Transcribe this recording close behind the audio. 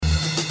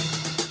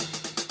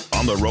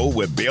on the road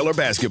with Baylor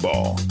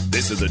basketball.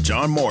 This is the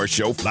John Morris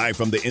Show, live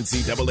from the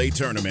NCAA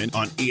tournament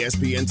on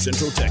ESPN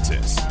Central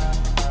Texas.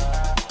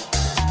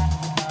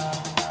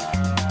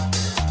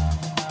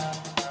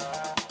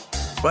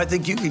 Well, I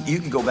think you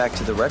could go back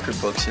to the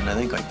record books, and I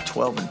think like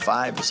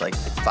 12-5 is like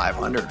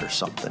 500 or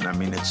something. I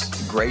mean,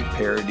 it's great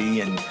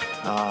parity, and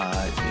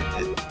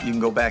you can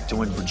go back to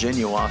when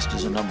Virginia lost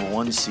as a number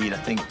 1 seed. I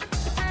think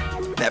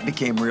that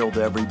became real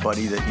to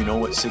everybody that, you know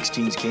what,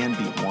 16s can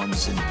beat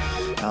ones, and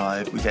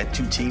we've had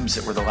 2 teams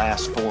that were the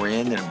last 4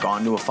 in and have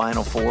gone to a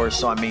Final Four.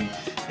 So, I mean,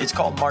 it's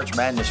called March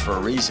Madness for a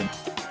reason.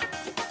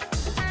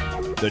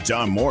 The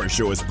John Morris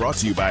Show is brought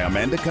to you by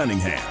Amanda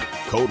Cunningham,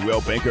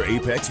 Coldwell Banker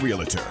Apex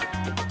Realtor,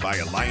 by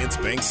Alliance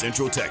Bank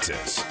Central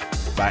Texas,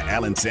 by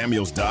Allen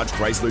Samuels Dodge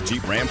Chrysler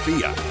Jeep Ram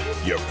Fiat,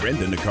 your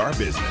friend in the car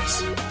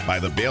business, by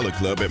the Baylor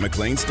Club at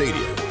McLean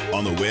Stadium,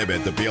 on the web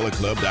at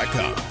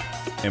thebaylorclub.com,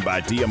 and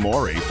by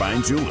Diamore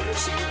Fine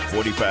Jewelers,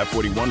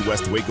 4541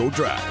 West Waco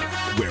Drive,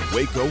 where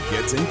Waco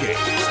gets engaged.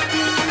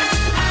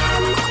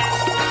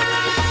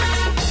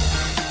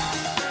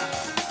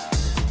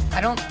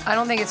 I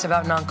don't think it's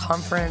about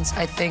non-conference.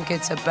 I think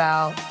it's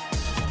about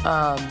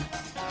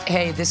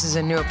hey, this is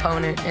a new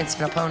opponent. It's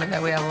an opponent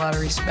that we have a lot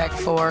of respect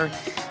for.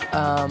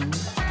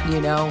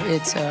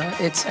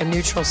 It's a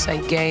neutral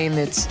site game.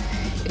 It's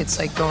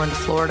like going to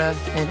Florida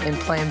and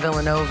playing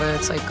Villanova.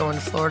 It's like going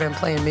to Florida and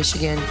playing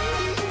Michigan.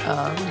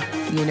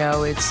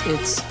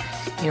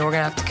 We're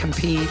gonna have to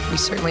compete. We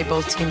certainly,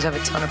 both teams have a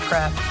ton of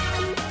prep.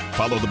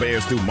 Follow the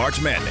Bears through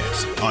March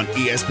Madness on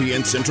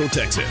ESPN Central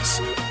Texas,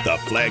 the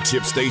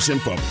flagship station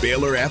for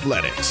Baylor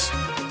Athletics.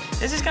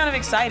 This is kind of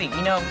exciting.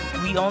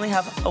 We only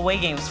have away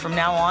games from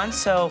now on,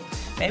 so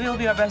maybe it'll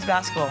be our best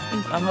basketball.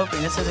 I'm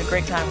hoping this is a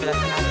great time for that to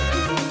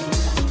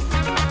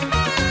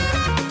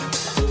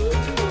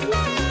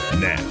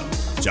happen. Now,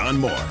 John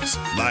Morris,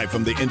 live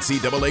from the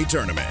NCAA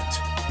tournament.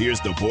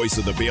 Here's the voice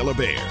of the Baylor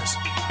Bears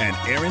and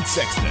Aaron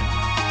Sexton.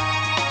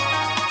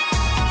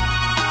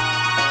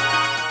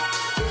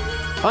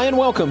 Hi and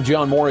welcome,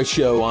 John Morris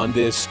Show on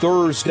this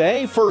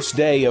Thursday, first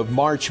day of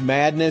March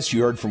Madness.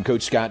 You heard from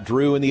Coach Scott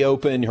Drew in the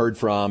open, heard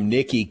from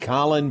Nikki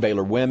Collin,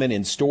 Baylor women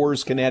in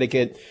Storrs,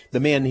 Connecticut,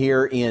 the men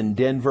here in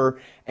Denver,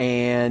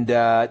 and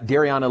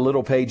Dariana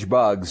Littlepage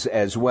Buggs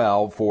as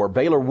well for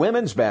Baylor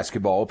women's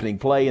basketball opening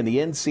play in the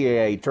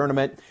NCAA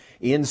tournament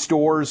in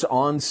Storrs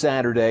on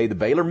Saturday. The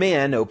Baylor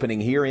men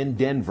opening here in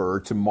Denver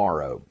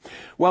tomorrow.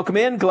 Welcome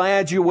in.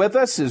 Glad you're with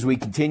us as we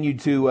continue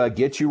to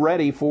get you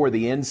ready for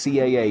the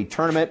NCAA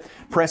tournament.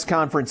 Press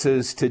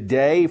conferences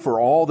today for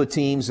all the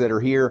teams that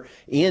are here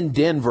in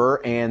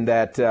Denver, and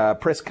that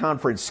press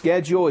conference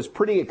schedule is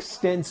pretty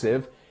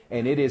extensive,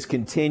 and it is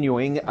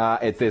continuing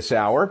at this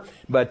hour.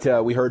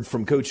 But we heard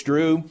from Coach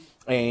Drew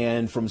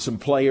and from some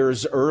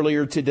players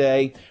earlier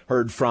today.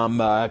 Heard from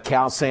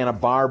Cal Santa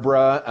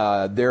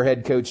Barbara, their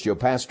head coach Joe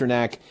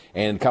Pasternak,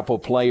 and a couple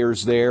of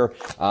players there.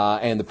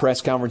 And the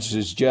press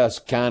conferences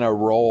just kind of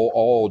roll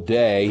all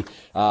day.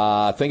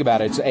 Think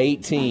about it, it's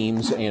 8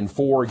 teams and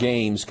 4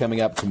 games coming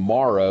up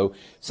tomorrow.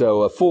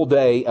 So a full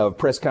day of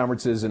press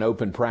conferences and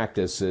open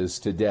practices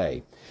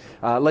today.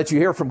 Let you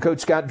hear from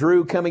Coach Scott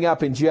Drew coming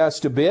up in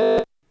just a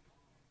bit.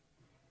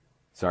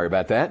 Sorry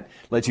about that.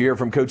 Let you hear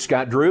from Coach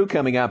Scott Drew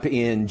coming up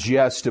in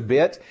just a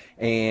bit,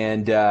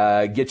 and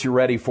get you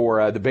ready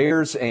for the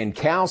Bears and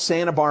Cal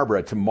Santa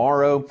Barbara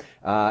tomorrow.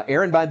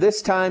 Aaron, by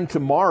this time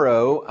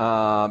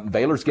tomorrow,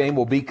 Baylor's game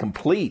will be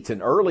complete.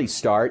 An early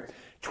start,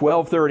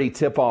 12:30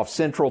 tip-off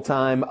Central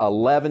Time,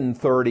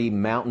 11:30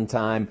 Mountain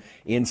Time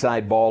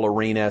inside Ball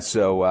Arena.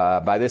 So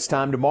by this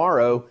time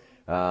tomorrow,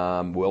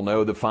 we'll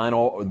know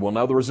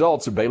the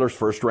results of Baylor's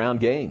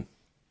first-round game.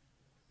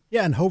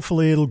 Yeah, and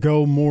hopefully it'll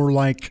go more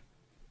like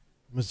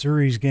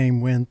Missouri's game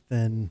went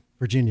than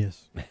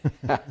Virginia's.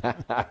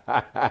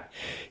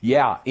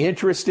 Yeah,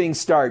 interesting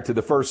start to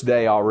the first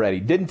day already.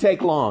 Didn't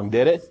take long,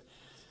 did it?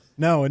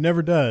 No, it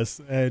never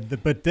does.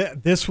 But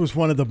this was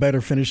one of the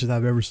better finishes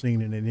I've ever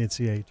seen in an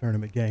NCAA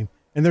tournament game.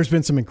 And there's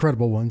been some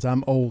incredible ones.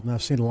 I'm old, and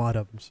I've seen a lot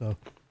of them, so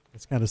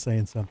it's kind of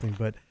saying something.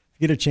 But if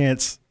you get a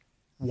chance,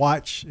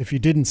 watch. If you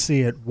didn't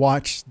see it,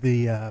 watch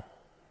the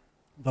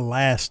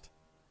last,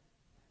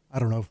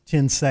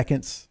 10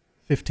 seconds.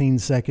 15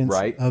 seconds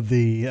right. of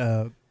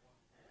the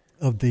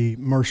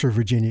Mercer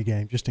Virginia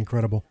game. Just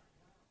incredible.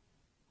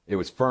 It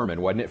was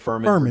Furman, wasn't it?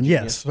 Furman,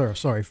 Virginia? Yes.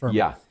 Sorry,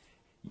 Furman.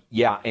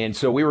 Yeah, and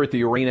so we were at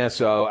the arena,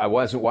 so I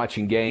wasn't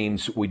watching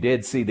games. We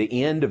did see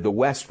the end of the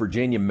West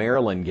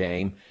Virginia-Maryland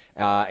game,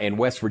 and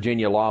West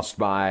Virginia lost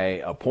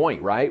by a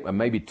point, right?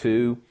 Maybe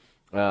 2,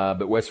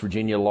 but West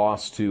Virginia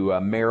lost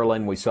to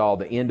Maryland. We saw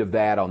the end of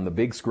that on the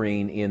big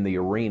screen in the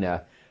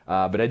arena.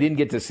 But I didn't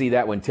get to see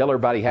that one. Tell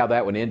everybody how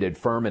that one ended,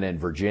 Furman and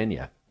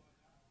Virginia.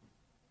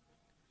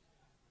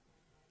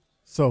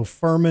 So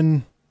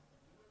Furman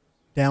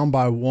down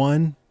by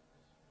 1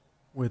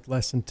 with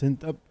less than 10,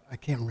 I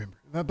can't remember,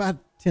 about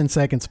 10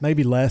 seconds,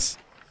 maybe less.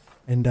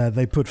 And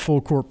they put full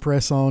court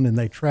press on, and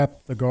they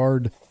trapped the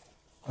guard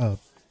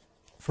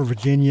for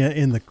Virginia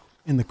in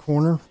the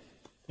corner,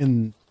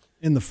 in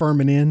the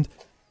Furman end.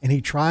 And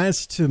he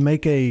tries to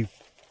make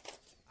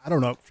I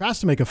don't know, tries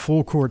to make a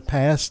full court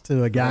pass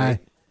to a guy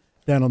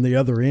down on the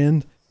other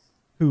end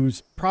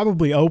who's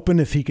probably open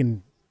if he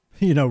can,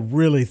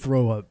 really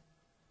throw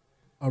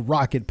a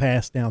rocket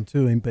pass down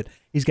to him. But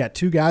he's got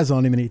two guys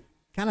on him, and he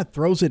kind of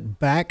throws it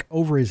back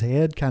over his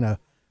head, kind of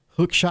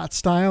hook shot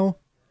style.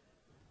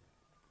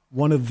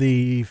 One of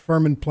the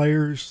Furman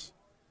players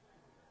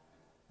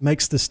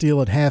makes the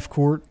steal at half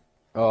court,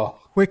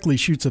 quickly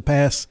shoots a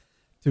pass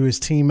to his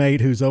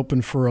teammate who's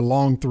open for a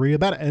long three,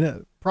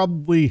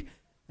 probably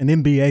an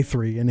NBA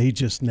three, and he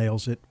just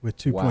nails it with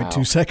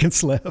 2.2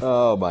 seconds left.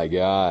 Oh, my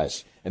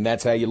gosh. And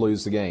that's how you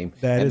lose the game.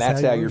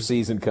 That's how your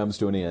season comes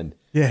to an end.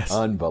 Yes.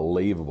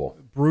 Unbelievable.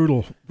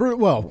 Brutal.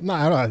 Well, no,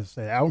 I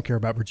don't care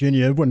about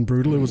Virginia. It wasn't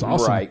brutal. It was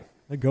awesome. Right.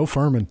 Go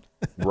Furman.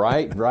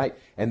 Right.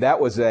 And that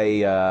was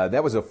a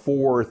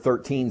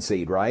 4-13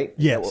 seed, right?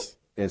 Yes.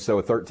 And so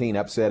a 13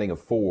 upsetting a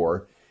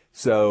 4.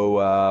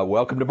 So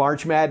welcome to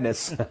March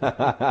Madness.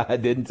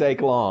 It didn't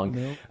take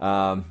long.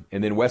 Nope.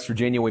 And then West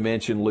Virginia, we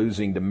mentioned,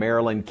 losing to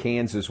Maryland.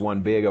 Kansas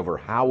won big over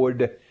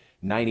Howard.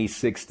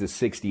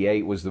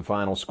 96-68 was the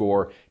final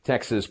score.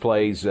 Texas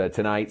plays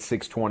tonight,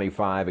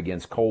 6:25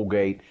 against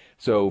Colgate.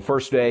 So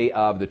first day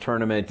of the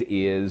tournament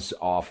is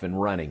off and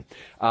running.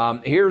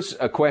 Here's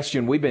a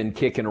question we've been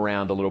kicking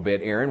around a little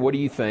bit. Aaron, what do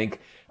you think?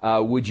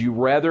 Would you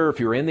rather,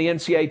 if you're in the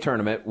NCAA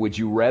tournament, would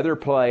you rather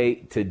play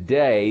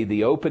today,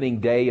 the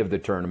opening day of the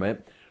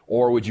tournament,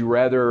 or would you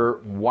rather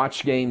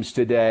watch games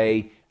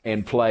today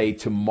and play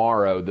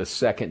tomorrow, the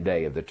second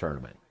day of the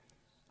tournament?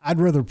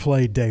 I'd rather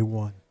play day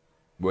one.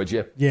 Would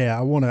you? Yeah,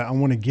 I want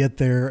to get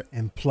there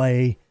and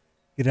play,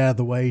 get out of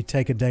the way,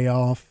 take a day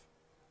off,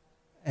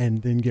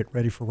 and then get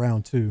ready for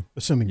round two,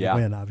 assuming you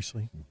win,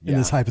 obviously, in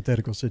this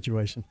hypothetical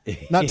situation.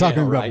 Not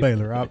talking about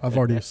Baylor. I've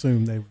already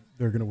assumed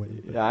they're going to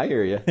win. Yeah, I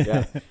hear you.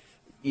 Yeah.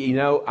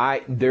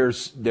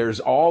 There's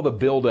all the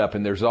buildup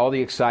and there's all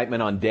the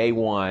excitement on day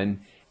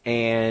one,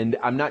 and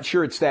I'm not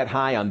sure it's that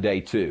high on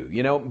day two.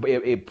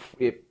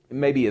 It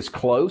maybe is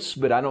close,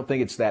 but I don't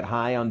think it's that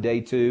high on day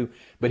two.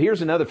 But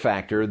here's another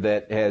factor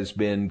that has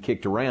been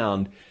kicked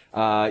around.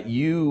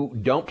 You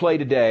don't play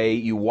today.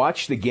 You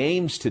watch the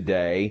games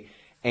today,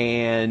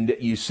 and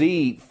you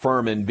see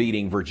Furman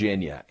beating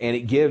Virginia. And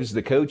it gives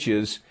the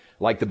coaches,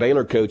 like the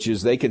Baylor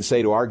coaches, they can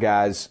say to our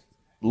guys,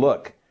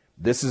 look,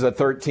 this is a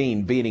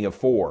 13 beating a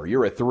 4.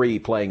 You're a 3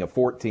 playing a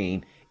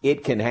 14.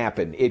 It can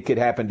happen. It could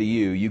happen to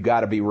you. You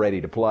got to be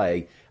ready to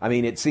play. I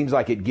mean, it seems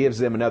like it gives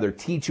them another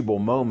teachable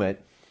moment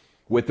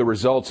with the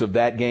results of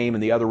that game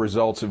and the other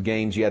results of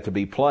games yet to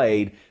be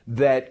played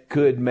that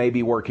could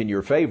maybe work in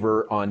your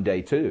favor on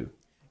day two.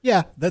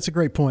 Yeah, that's a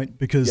great point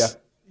because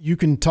you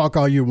can talk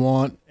all you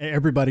want.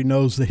 Everybody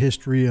knows the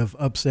history of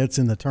upsets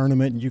in the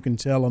tournament, and you can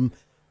tell them,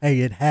 hey,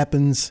 it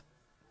happens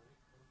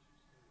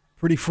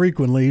pretty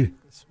frequently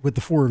with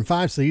the 4 and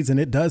 5 seeds, and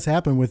it does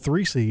happen with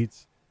 3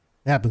 seeds.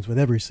 It happens with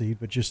every seed,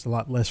 but just a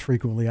lot less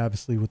frequently,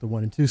 obviously, with the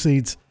 1 and 2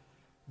 seeds.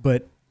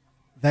 But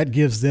that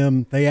gives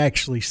them, they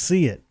actually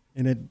see it,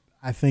 and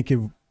I think it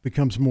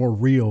becomes more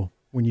real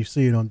when you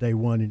see it on day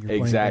one and you're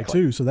playing day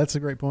two. So that's a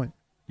great point.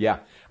 Yeah,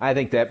 I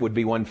think that would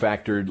be one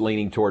factor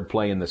leaning toward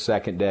playing the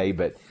second day,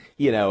 but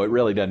it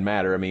really doesn't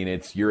matter. I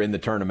mean, you're in the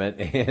tournament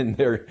and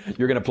you're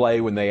going to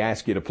play when they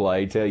ask you to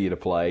play, tell you to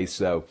play.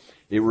 So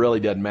it really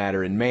doesn't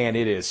matter. And man,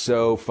 it is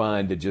so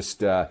fun to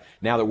just now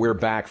that we're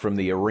back from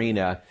the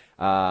arena.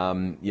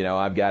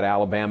 I've got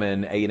Alabama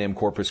and A&M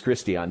Corpus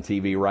Christi on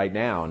TV right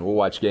now, and we'll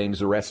watch games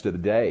the rest of the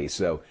day.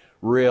 So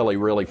really,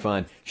 really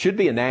fun. Should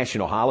be a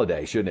national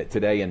holiday, shouldn't it,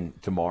 today and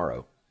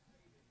tomorrow?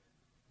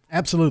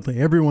 Absolutely.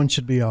 Everyone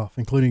should be off,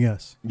 including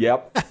us.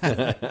 Yep.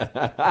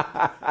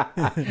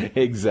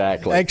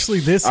 Exactly. Actually,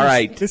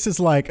 this is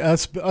like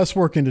us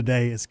working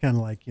today is kind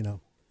of like,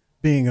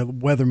 being a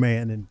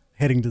weatherman and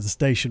heading to the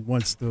station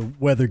once the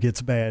weather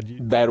gets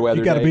bad. Bad weather.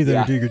 You got to be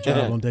there to do your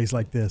job on days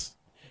like this.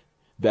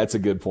 That's a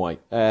good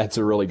point. That's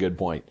a really good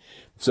point.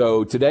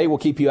 So today we'll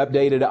keep you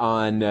updated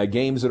on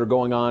games that are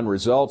going on,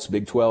 results,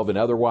 Big 12 and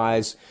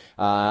otherwise.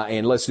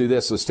 And let's do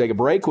this. Let's take a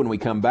break. When we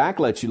come back,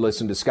 let you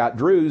listen to Scott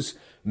Drew's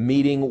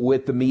meeting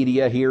with the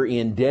media here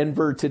in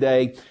Denver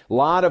today. A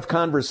lot of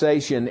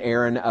conversation,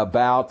 Aaron,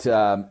 about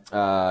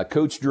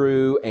Coach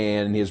Drew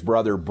and his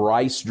brother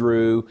Bryce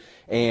Drew.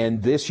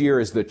 And this year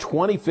is the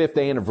 25th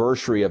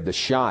anniversary of the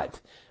shot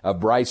of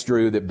Bryce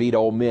Drew that beat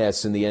Ole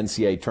Miss in the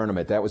NCAA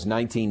tournament. That was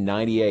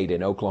 1998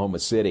 in Oklahoma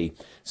City.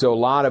 So a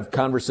lot of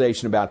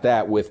conversation about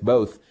that with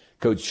both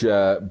Coach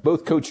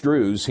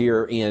Drews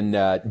here in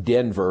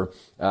Denver.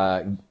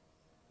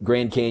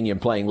 Grand Canyon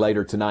playing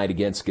later tonight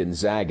against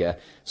Gonzaga.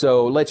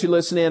 So let you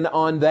listen in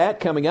on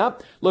that coming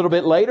up. A little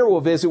bit later,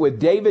 we'll visit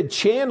with David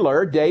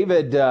Chandler.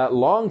 David,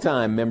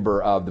 longtime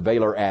member of the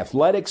Baylor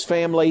Athletics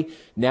family,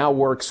 now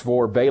works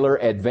for Baylor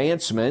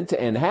Advancement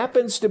and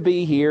happens to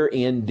be here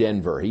in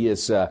Denver. He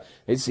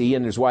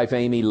and his wife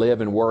Amy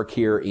live and work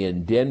here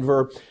in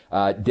Denver.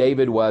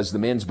 David was the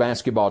men's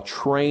basketball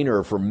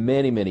trainer for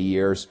many, many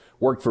years,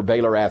 worked for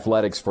Baylor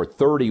Athletics for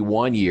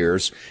 31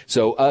 years.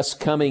 So us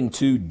coming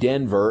to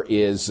Denver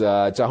is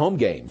it's a home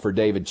game for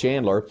David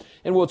Chandler,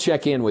 and we'll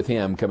check in with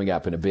him coming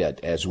up in a bit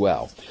as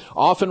well.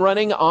 Off and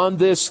running on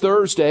this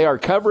Thursday, our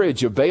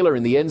coverage of Baylor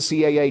in the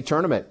NCAA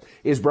tournament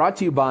is brought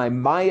to you by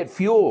Myatt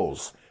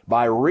Fuels,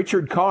 by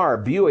Richard Carr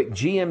Buick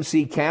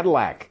GMC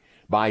Cadillac,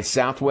 by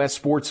Southwest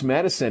Sports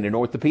Medicine and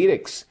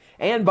Orthopedics,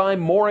 and by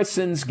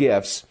Morrison's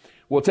Gifts.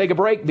 We'll take a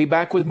break, be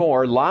back with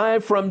more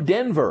live from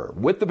Denver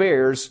with the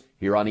Bears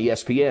here on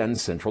ESPN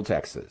Central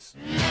Texas.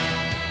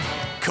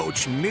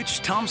 Coach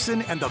Mitch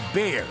Thompson and the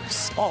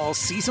Bears all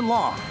season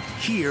long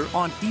here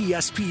on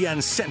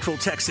ESPN Central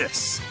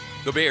Texas.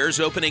 The Bears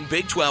opening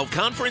Big 12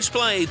 conference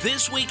play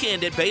this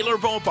weekend at Baylor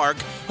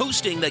Ballpark,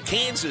 hosting the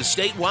Kansas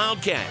State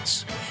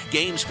Wildcats.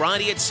 Games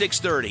Friday at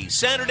 6:30,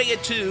 Saturday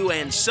at 2,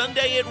 and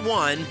Sunday at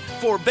 1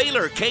 for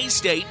Baylor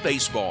K-State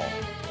baseball.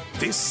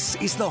 This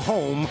is the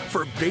home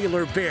for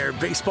Baylor Bear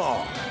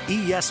baseball.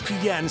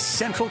 ESPN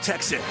Central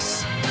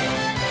Texas.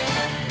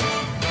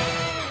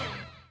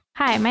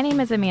 Hi, my name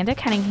is Amanda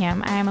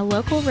Cunningham. I am a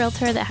local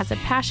realtor that has a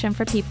passion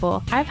for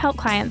people. I've helped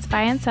clients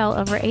buy and sell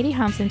over 80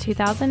 homes in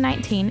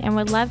 2019 and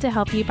would love to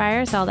help you buy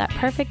or sell that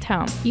perfect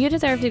home. You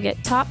deserve to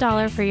get top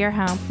dollar for your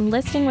home.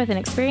 Listing with an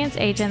experienced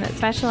agent that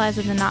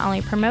specializes in not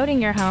only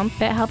promoting your home,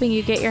 but helping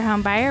you get your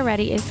home buyer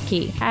ready is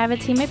key. I have a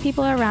team of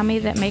people around me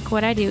that make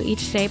what I do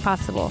each day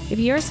possible. If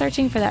you are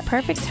searching for that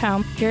perfect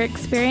home, your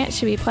experience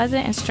should be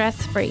pleasant and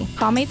stress-free.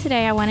 Call me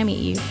today. I want to meet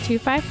you.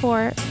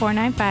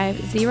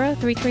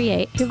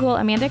 254-495-0338. Google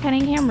Amanda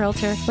Cunningham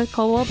Realtor with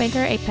Coldwell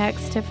Banker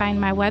Apex to find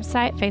my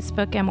website,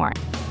 Facebook, and more.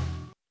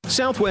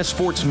 Southwest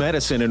Sports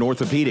Medicine and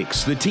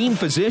Orthopedics, the team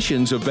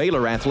physicians of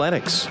Baylor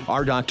Athletics.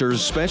 Our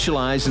doctors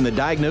specialize in the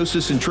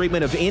diagnosis and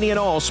treatment of any and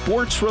all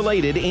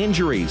sports-related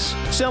injuries.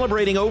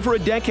 Celebrating over a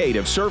decade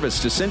of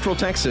service to Central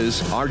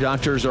Texas, our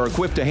doctors are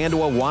equipped to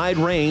handle a wide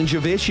range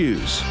of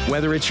issues.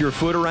 Whether it's your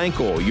foot or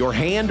ankle, your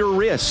hand or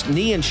wrist,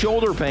 knee and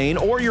shoulder pain,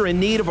 or you're in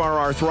need of our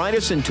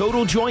arthritis and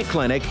total joint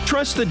clinic,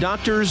 trust the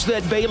doctors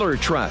that Baylor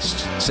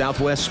trusts.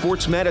 Southwest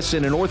Sports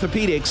Medicine and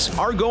Orthopedics,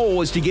 our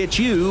goal is to get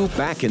you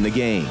back in the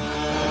game.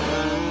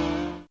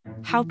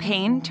 How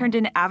pain turned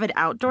an avid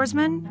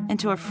outdoorsman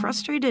into a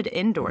frustrated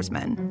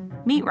indoorsman.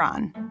 Meet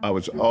Ron. I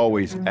was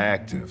always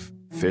active,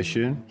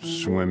 fishing,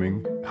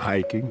 swimming,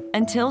 hiking.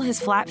 Until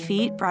his flat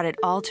feet brought it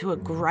all to a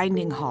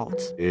grinding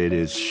halt. It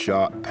is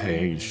sharp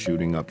pain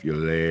shooting up your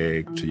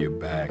leg to your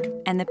back.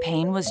 And the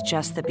pain was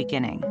just the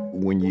beginning.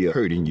 When you're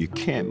hurting, you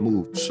can't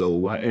move.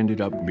 So I ended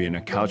up being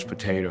a couch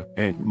potato,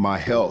 and my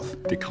health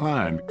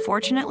declined.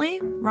 Fortunately,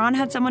 Ron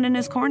had someone in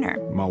his corner.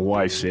 My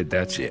wife said,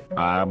 "That's it.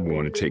 I'm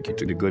going to take you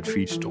to the Good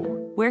Feet store,"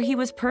 where he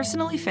was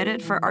personally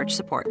fitted for arch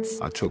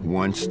supports. I took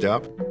one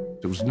step,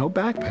 there was no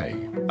back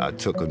pain. I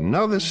took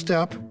another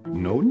step,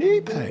 no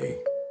knee pain.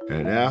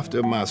 And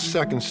after my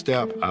second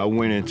step, I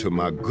went into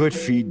my Good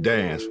Feet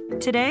dance.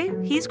 Today,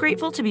 he's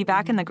grateful to be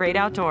back in the great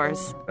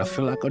outdoors. I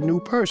feel like a new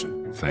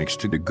person, thanks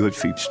to the Good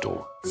Feet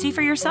store. See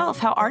for yourself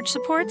how arch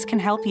supports can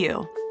help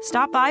you.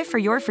 Stop by for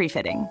your free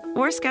fitting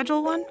or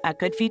schedule one at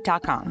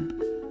goodfeet.com.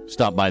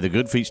 Stop by the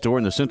Good Feet store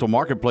in the Central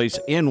Marketplace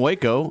in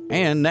Waco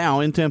and now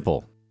in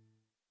Temple.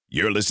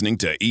 You're listening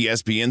to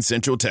ESPN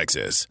Central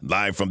Texas,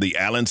 live from the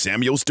Allen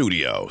Samuel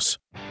Studios.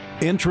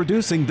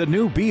 Introducing the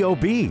new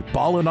B.O.B.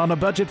 Ballin' on a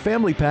Budget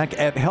Family Pack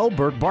at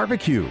Hellberg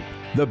Barbecue.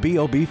 The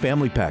B.O.B.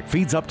 Family Pack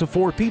feeds up to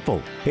 4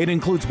 people. It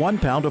includes 1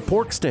 pound of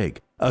pork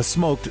steak, a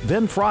smoked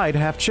then fried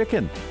half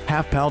chicken,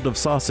 half pound of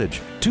sausage,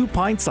 2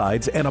 pint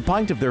sides, and a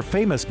pint of their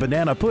famous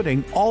banana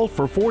pudding, all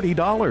for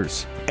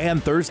 $40.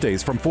 And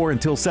Thursdays from 4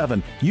 until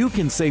 7, you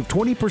can save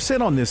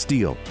 20% on this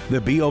deal.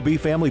 The B.O.B.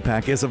 Family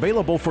Pack is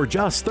available for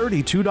just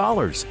 $32.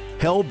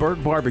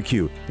 Hellberg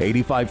Barbecue,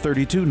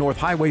 8532 North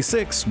Highway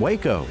 6,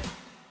 Waco.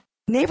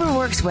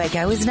 NeighborWorks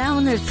Waco is now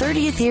in their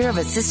 30th year of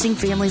assisting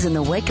families in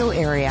the Waco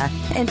area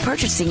and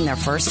purchasing their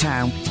first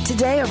home.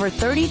 Today, over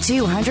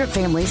 3,200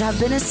 families have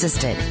been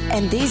assisted,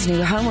 and these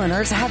new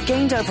homeowners have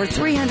gained over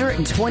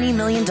 $320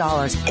 million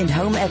in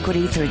home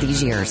equity through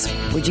these years.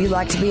 Would you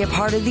like to be a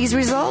part of these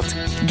results?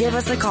 Give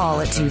us a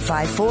call at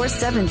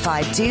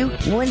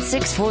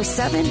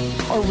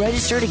 254-752-1647 or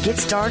register to get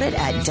started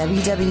at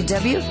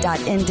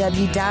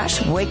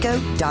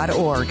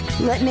www.nw-waco.org.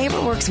 Let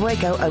NeighborWorks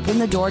Waco open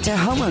the door to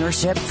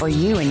homeownership for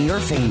you and your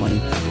family.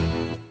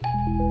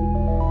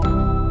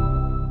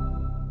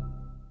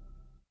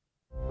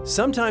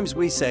 Sometimes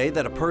we say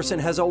that a person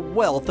has a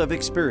wealth of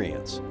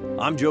experience.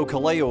 I'm Joe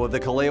Kaleo of the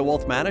Kaleo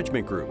Wealth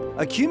Management Group.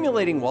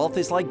 Accumulating wealth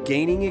is like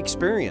gaining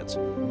experience.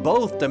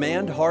 Both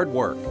demand hard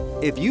work.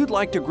 If you'd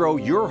like to grow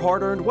your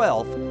hard-earned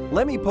wealth,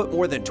 let me put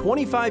more than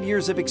 25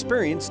 years of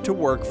experience to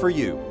work for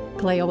you.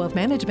 Kaleo Wealth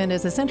Management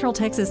is a Central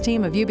Texas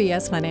team of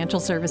UBS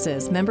Financial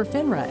Services, member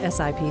FINRA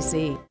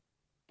SIPC.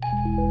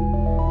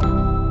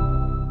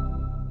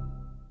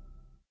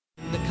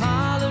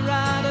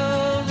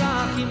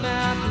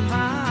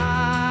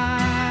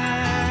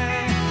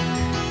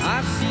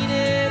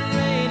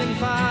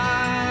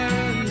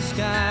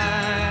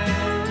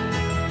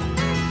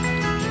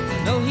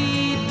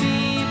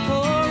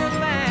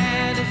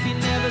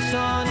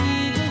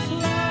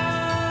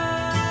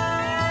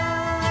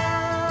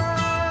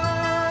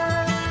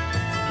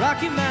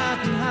 Rocky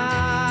Mountain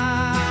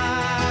High.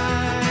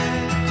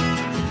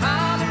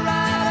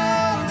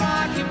 Colorado,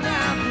 Rocky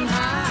Mountain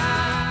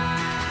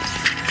High.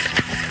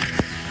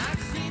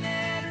 I've seen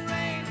it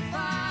rain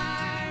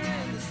fire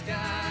in the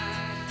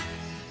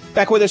sky.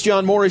 Back with us,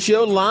 John Morris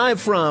Show,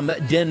 live from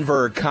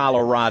Denver,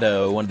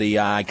 Colorado. One of the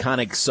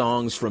iconic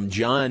songs from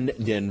John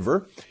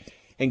Denver.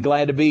 And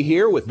glad to be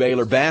here with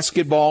Baylor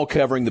basketball,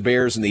 covering the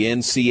Bears in the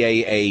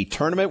NCAA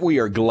tournament. We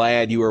are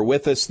glad you are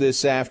with us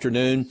this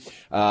afternoon.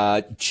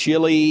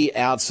 Chilly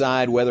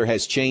outside. Weather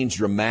has changed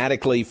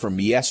dramatically from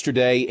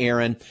yesterday.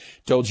 Aaron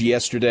told you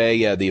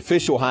yesterday the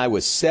official high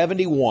was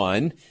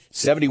 71.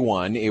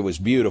 It was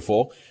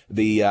beautiful.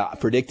 The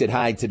predicted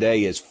high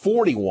today is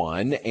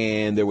 41,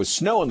 and there was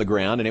snow on the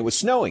ground, and it was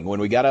snowing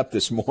when we got up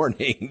this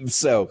morning.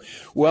 So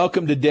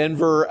welcome to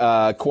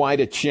Denver.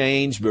 Quite a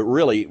change, but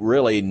really,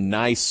 really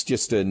nice,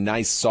 just a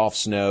nice soft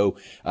snow.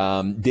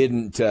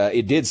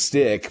 It did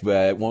stick,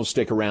 but it won't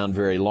stick around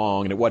very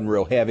long, and it wasn't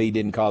real heavy,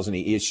 didn't cause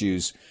any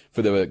issues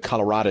for the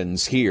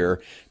Coloradans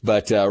here,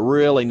 but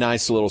really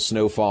nice little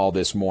snowfall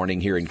this morning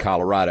here in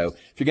Colorado.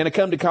 If you're going to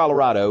come to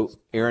Colorado,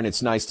 Aaron,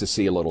 it's nice to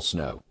see a little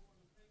snow.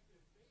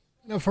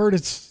 I've heard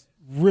it's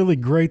really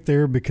great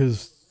there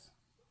because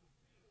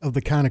of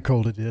the kind of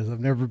cold it is. I've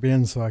never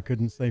been, so I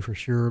couldn't say for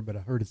sure, but I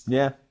heard it's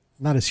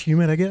not as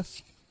humid, I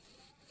guess.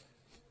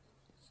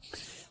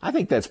 I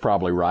think that's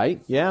probably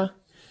right, yeah.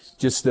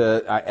 Just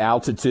the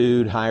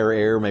altitude, higher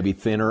air, maybe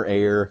thinner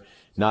air,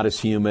 not as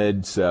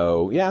humid.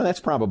 So, yeah, that's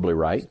probably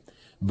right.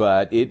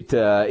 But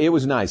it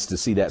was nice to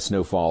see that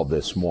snowfall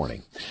this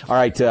morning. All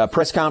right,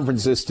 press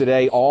conferences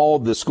today. All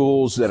the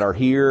schools that are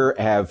here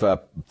have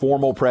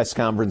formal press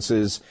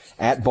conferences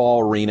at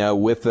Ball Arena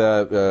with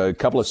a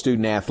couple of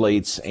student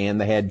athletes and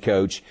the head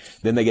coach.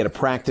 Then they get a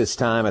practice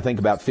time, I think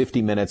about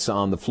 50 minutes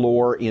on the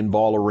floor in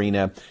Ball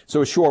Arena.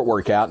 So a short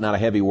workout, not a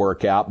heavy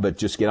workout, but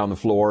just get on the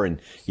floor and,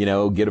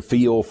 get a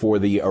feel for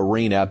the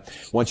arena. I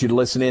want you to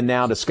listen in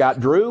now to Scott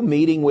Drew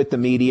meeting with the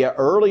media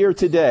earlier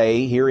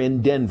today here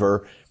in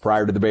Denver,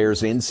 prior to the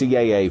Bears'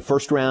 NCAA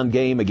first-round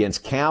game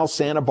against Cal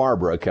Santa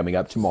Barbara coming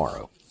up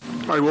tomorrow.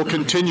 All right, we'll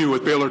continue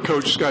with Baylor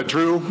coach Scott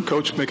Drew.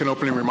 Coach, make an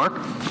opening remark.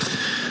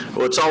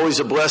 Well, it's always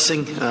a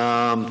blessing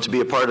to be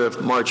a part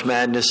of March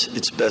Madness.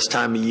 It's the best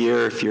time of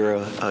year if you're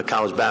a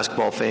college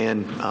basketball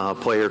fan,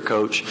 player,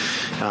 coach.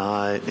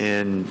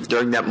 And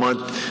during that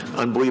month,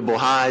 unbelievable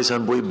highs,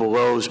 unbelievable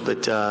lows,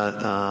 but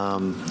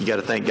you got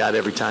to thank God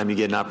every time you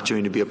get an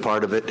opportunity to be a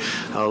part of it.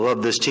 I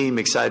love this team,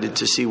 excited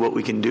to see what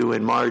we can do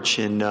in March.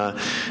 And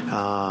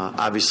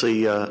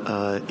obviously,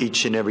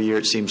 each and every year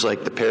it seems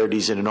like the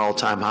parity's at an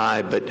all-time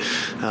high, but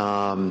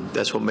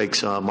that's what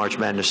makes March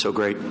Madness so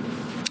great.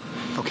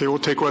 Okay, we'll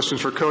take questions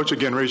for Coach.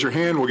 Again, raise your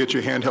hand. We'll get you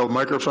a handheld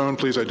microphone.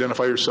 Please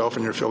identify yourself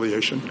and your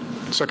affiliation.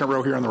 Second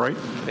row here on the right.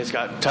 Hey,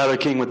 Scott. Tyler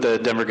King with the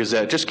Denver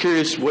Gazette. Just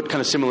curious what kind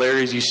of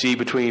similarities you see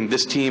between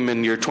this team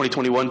and your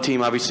 2021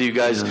 team. Obviously, you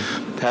guys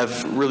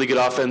have really good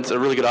offense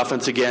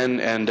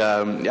again. And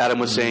Adam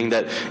was saying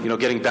that,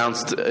 getting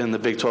bounced in the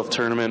Big 12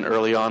 tournament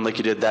early on like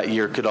you did that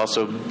year could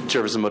also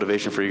serve as a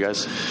motivation for you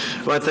guys.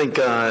 Well, I think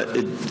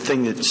the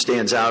thing that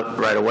stands out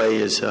right away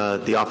is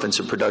the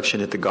offensive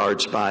production at the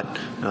guard spot.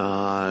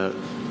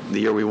 The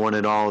year we won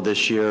it all,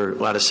 this year, a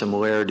lot of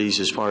similarities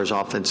as far as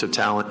offensive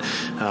talent.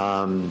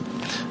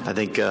 I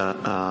think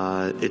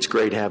it's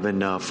great having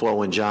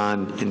Flo and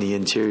John in the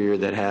interior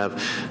that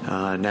have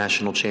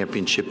national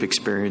championship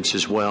experience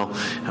as well.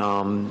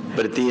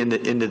 But at the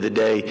end of the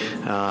day,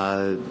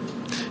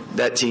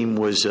 that team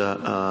was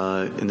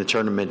in the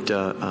tournament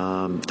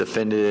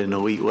defended at an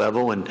elite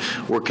level, and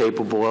we're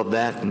capable of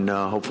that, and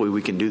hopefully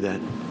we can do that.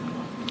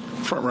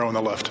 Front row on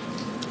the left.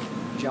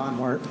 John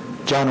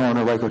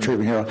Warner, Waco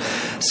Tribune Hero.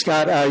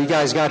 Scott, you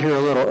guys got here a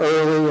little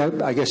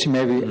early. I guess you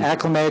may be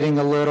acclimating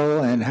a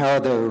little. And how are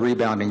the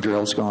rebounding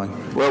drills going?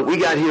 Well, we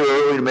got here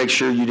early to make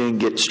sure you didn't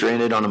get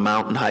stranded on a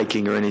mountain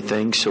hiking or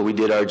anything, so we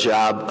did our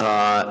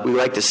job. We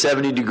like the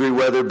 70-degree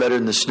weather better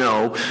than the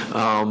snow,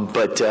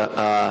 but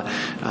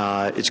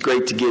it's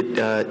great to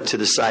get to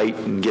the site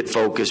and get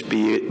focused,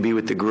 be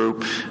with the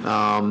group.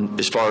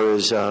 As far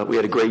as we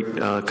had a great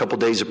couple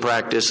days of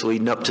practice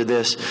leading up to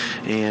this,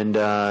 and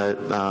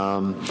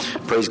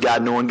praise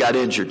God, no one got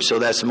injured, so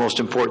that's the most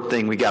important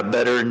thing. We got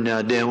better and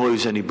didn't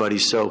lose anybody,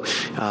 so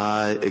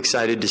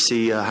excited to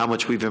see how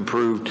much we've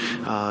improved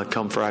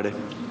come Friday.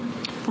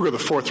 We'll go to the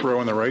fourth row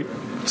on the right.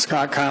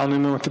 Scott, Kyle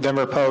Newman with the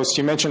Denver Post.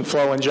 You mentioned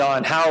Flo and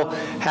John. How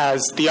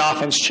has the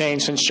offense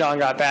changed since John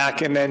got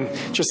back, and then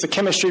just the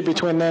chemistry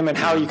between them, and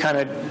how you kind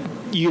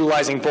of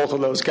utilizing both of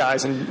those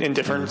guys in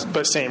different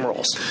but same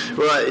roles?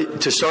 Well,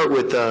 to start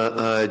with,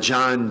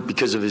 John,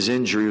 because of his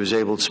injury, was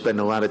able to spend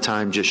a lot of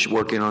time just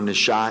working on his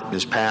shot and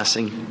his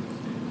passing.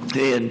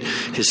 And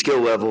his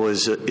skill level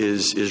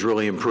is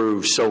really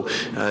improved. So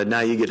now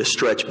you get a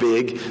stretch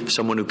big,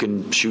 someone who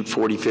can shoot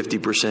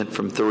 40-50%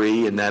 from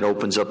three, and that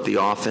opens up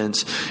the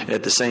offense.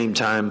 At the same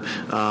time,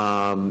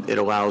 it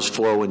allows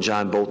Flo and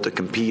John both to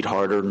compete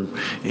harder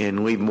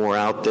and leave more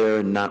out there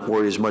and not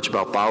worry as much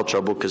about foul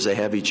trouble because they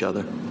have each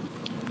other.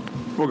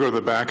 We'll go to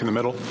the back in the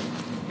middle.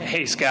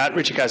 Hey, Scott.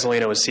 Richie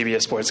Casalino with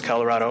CBS Sports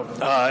Colorado.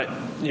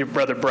 Your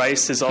brother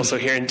Bryce is also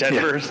here in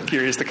Denver. Yeah.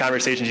 Curious the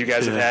conversations you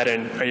guys have had,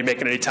 and are you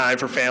making any time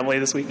for family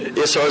this week?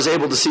 Yeah, so I was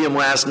able to see him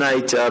last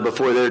night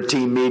before their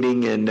team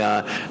meeting, and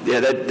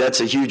that's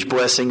a huge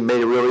blessing.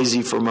 Made it real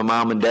easy for my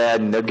mom and dad,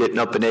 and they're getting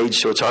up in age,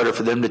 so it's harder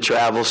for them to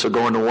travel. So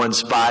going to one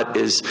spot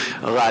is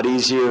a lot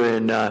easier,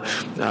 and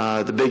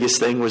the biggest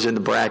thing was in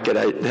the bracket.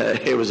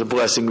 It was a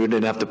blessing we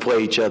didn't have to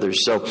play each other.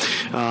 So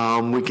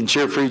we can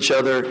cheer for each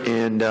other,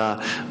 and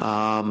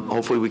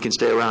hopefully we can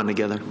stay around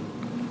together.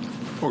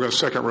 We'll go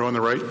second row on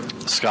the right.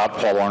 Scott,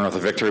 Paul Warner with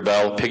the Victory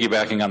Bell.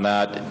 Piggybacking on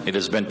that, it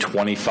has been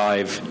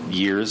 25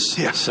 years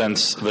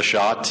since the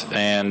shot,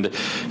 and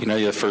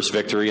your first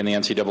victory in the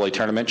NCAA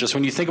tournament. Just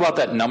when you think about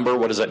that number,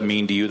 what does that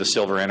mean to you, the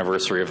silver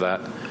anniversary of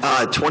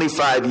that?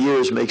 25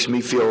 years makes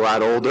me feel a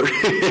lot older,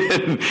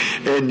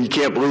 and you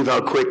can't believe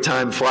how quick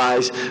time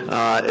flies.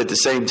 At the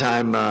same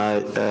time,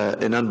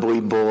 an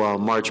unbelievable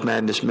March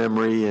Madness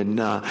memory, and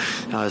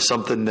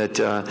something that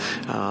a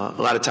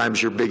lot of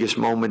times your biggest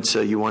moments,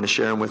 you want to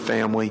share them with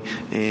family.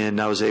 And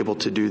I was able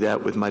to do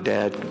that with my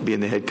dad being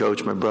the head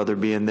coach, my brother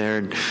being there,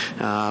 and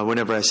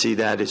whenever I see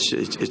that,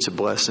 it's a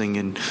blessing.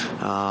 And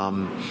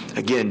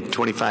again,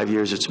 25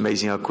 years, it's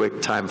amazing how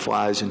quick time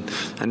flies. And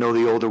I know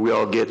the older we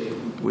all get,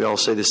 we all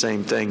say the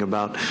same thing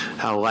about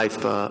how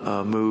life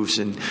moves,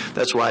 and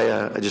that's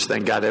why I just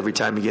thank God every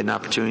time you get an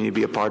opportunity to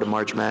be a part of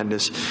March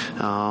Madness.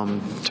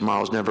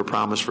 Tomorrow's never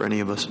promised for any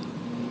of us.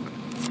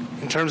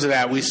 In terms of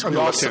that, we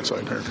all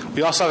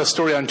saw the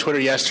story on Twitter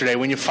yesterday.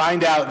 When you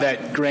find out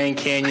that Grand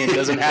Canyon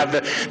doesn't have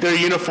their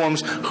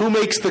uniforms, who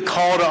makes the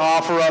call to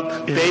offer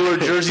up Baylor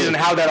jerseys, and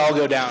how that all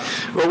go down?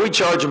 Well, we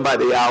charge them by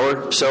the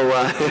hour, so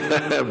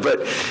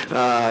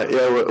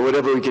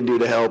whatever we can do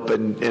to help.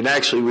 And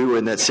actually, we were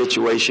in that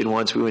situation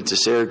once. We went to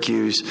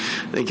Syracuse.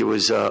 I think it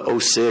was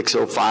 06,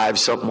 05,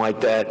 something like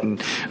that,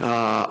 and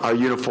our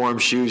uniform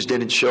shoes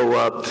didn't show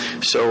up,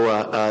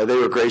 so they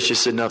were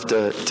gracious enough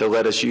to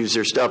let us use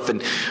their stuff.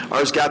 And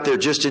ours got there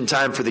just in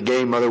time for the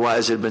game.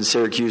 Otherwise, it had been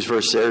Syracuse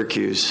versus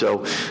Syracuse.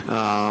 So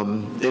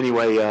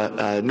anyway,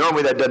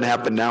 normally that doesn't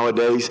happen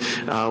nowadays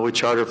with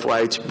charter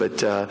flights,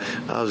 but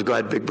I was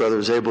glad Big Brother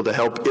was able to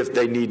help if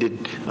they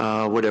needed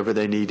whatever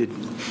they needed.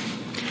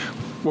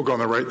 We'll go on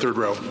the right, third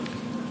row.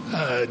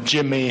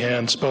 Jim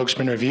Meehan,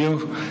 Spokesman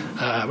Review.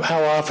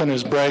 How often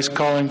is Bryce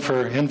calling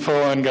for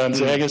info on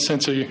Gonzaga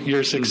since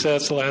your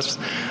success the last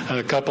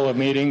couple of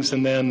meetings?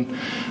 And then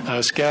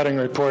a scouting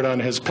report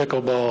on his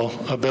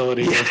pickleball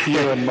ability with you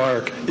and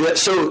Mark. Yeah,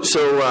 so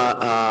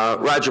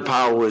Roger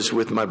Powell was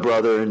with my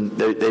brother, and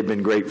they've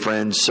been great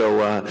friends.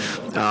 So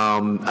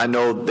I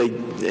know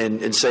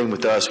and same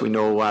with us, we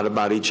know a lot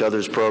about each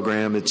other's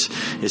program. It's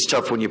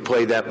tough when you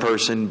play that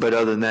person, but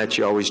other than that,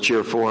 you always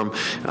cheer for them.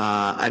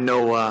 I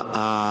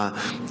know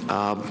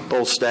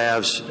both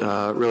staffs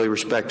really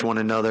respect one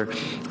another,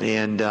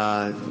 and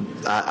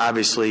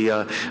obviously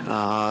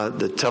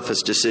the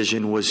toughest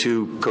decision was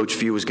who Coach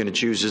Few was going to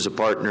choose as a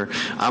partner.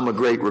 I'm a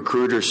great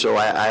recruiter, so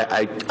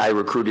I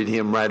recruited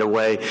him right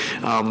away.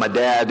 My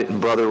dad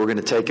and brother were going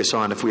to take us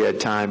on if we had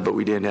time, but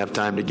we didn't have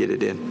time to get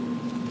it in.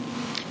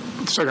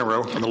 Second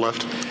row on the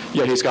left.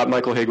 Yeah, hey, Scott.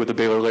 Michael Haig with the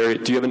Baylor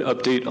Lariat. Do you have an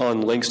update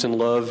on Langston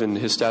Love and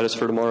his status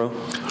for tomorrow?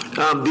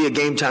 Be a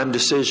game time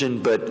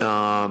decision, but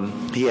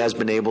he has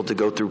been able to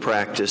go through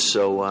practice,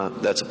 so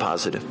that's a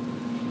positive.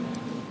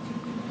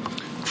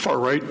 Far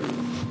right.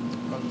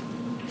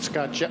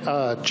 Scott, Jeff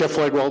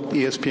Legwell,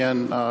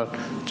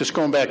 ESPN. Just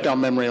going back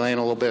down memory lane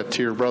a little bit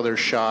to your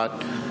brother's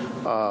shot.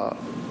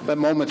 That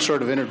moment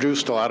sort of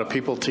introduced a lot of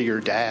people to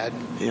your dad,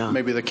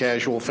 maybe the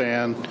casual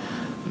fan.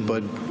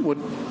 But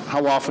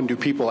how often do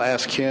people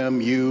ask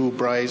him, you,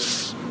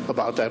 Bryce,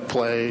 about that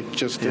play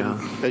as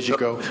you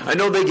go? I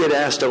know they get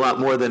asked a lot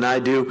more than I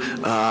do.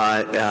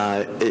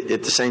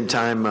 At the same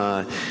time,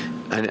 I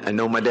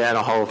know my dad,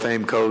 a Hall of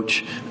Fame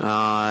coach,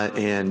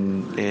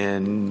 and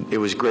it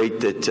was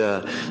great that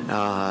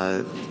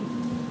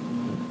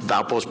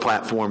Valpo's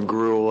platform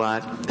grew a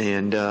lot,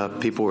 and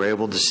people were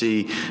able to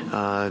see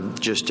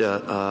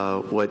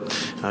what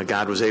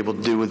God was able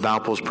to do with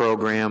Valpo's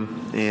program.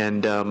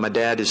 And my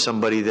dad is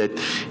somebody that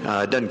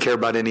doesn't care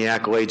about any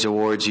accolades,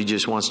 awards. He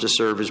just wants to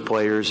serve his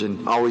players,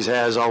 and always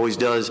has, always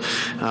does,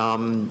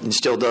 and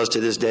still does to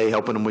this day,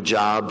 helping them with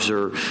jobs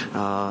or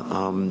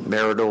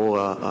marital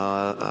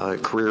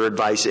career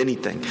advice,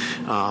 anything.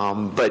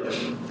 But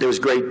it was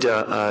great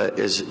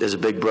as a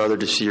big brother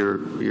to see your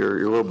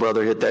little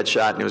brother hit that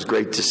shot, and it was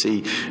great to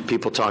see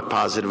people talk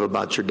positive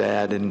about your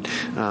dad. And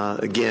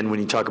again, when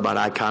you talk about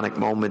iconic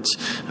moments,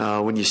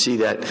 when you see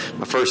that,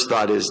 my first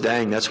thought is,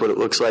 dang, that's what it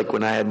looks like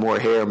when I had more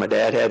hair. My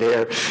dad had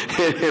hair,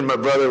 and my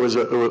brother was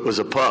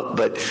a pup.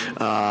 But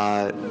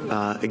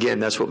again,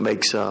 that's what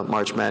makes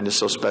March Madness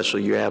so special.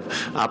 You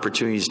have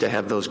opportunities to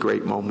have those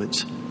great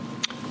moments.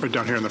 Right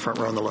down here in the front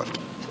row on the left.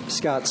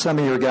 Scott, some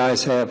of your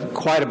guys have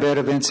quite a bit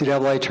of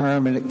NCAA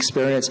tournament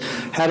experience.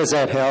 How does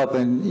that help,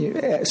 and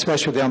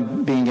especially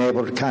them being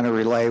able to kind of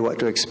relay what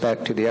to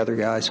expect to the other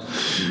guys?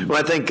 Well,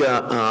 I think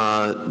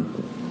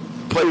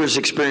players'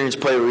 experience,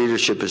 player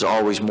leadership is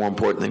always more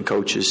important than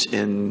coaches.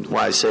 And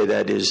why I say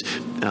that is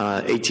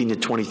 18 to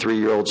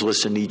 23-year-olds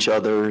listen to each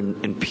other,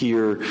 and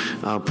peer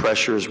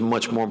pressure is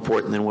much more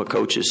important than what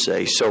coaches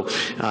say. So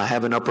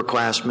having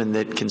upperclassmen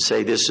that can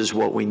say this is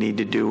what we need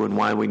to do and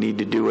why we need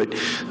to do it,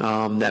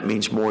 that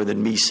means more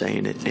than me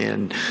saying it.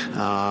 And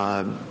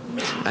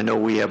I know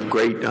we have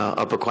great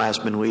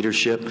upperclassmen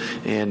leadership.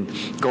 And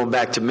going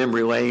back to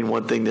memory lane,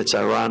 one thing that's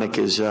ironic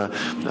is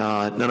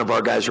none of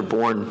our guys were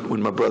born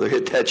when my brother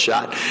hit that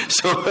shot.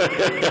 So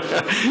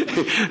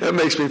that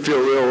makes me feel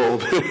real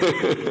old.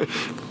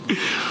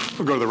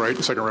 We'll go to the right,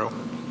 second row.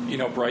 You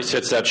know, Bryce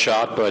hits that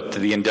shot, but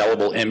the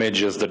indelible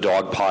image is the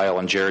dog pile,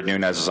 and Jared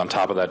Nunez is on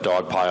top of that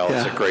dog pile.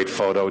 Yeah. It's a great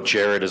photo.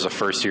 Jared is a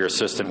first-year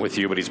assistant with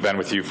you, but he's been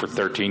with you for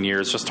 13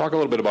 years. Just talk a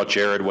little bit about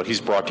Jared, what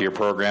he's brought to your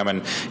program,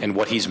 and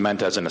what he's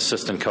meant as an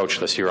assistant coach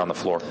this year on the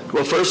floor.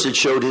 Well, first it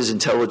showed his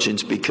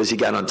intelligence because he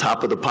got on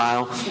top of the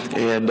pile,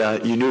 and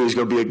you knew he was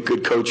going to be a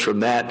good coach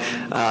from that.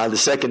 The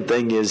second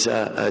thing is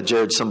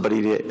Jared's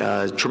somebody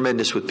that,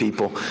 tremendous with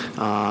people,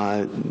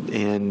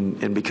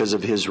 and because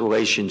of his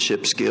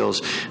relationship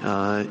skills,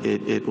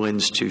 it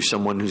lends to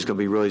someone who's going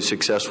to be really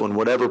successful in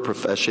whatever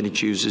profession he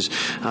chooses.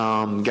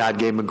 God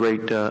gave him a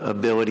great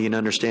ability and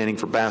understanding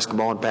for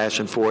basketball and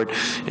passion for it,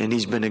 and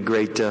he's been a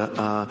great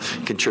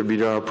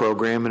contributor to our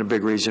program and a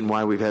big reason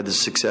why we've had the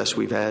success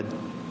we've had.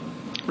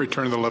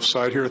 Return to the left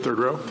side here, third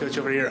row. Coach,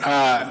 over here.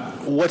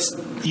 What's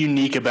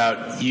unique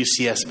about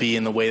UCSB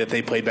in the way that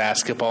they play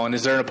basketball? And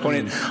is there an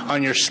opponent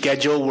on your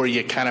schedule where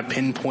you kind of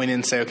pinpoint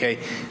and say, okay,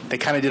 they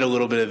kind of did a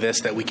little bit of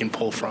this that we can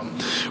pull from?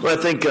 Well,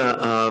 I think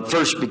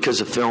first,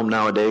 because of film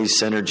nowadays,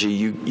 Synergy,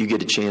 you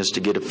get a chance to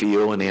get a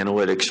feel and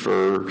analytics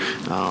for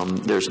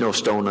there's no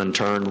stone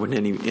unturned when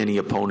any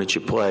opponent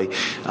you play.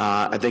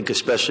 I think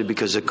especially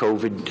because of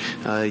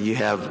COVID, you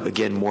have,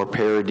 again, more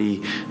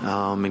parity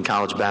in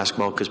college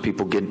basketball because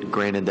people get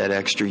granted that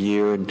extra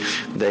year, and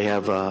they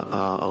have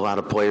a lot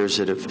of players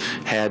that have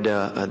had,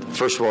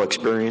 first of all,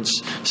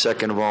 experience,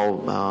 second of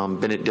all,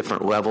 been at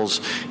different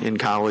levels in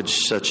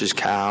college, such as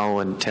Cal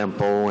and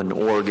Temple and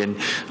Oregon.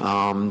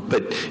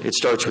 But it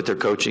starts with their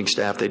coaching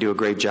staff. They do a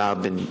great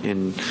job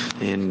in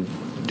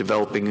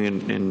developing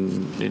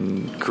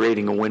and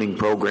creating a winning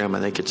program. I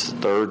think it's the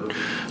third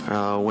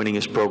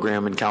winningest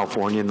program in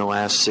California in the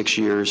last 6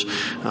 years.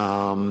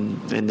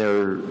 And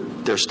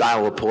their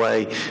style of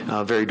play,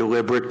 very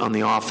deliberate on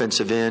the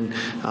offensive end,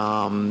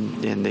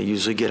 and they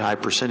usually get high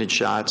percentage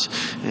shots.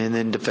 And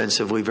then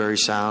defensively, very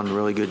sound,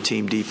 really good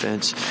team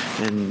defense.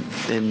 And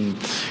in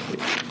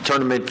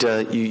tournament,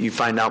 you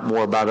find out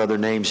more about other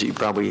names that you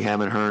probably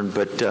haven't heard.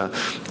 But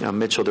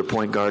Mitchell, their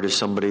point guard, is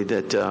somebody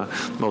that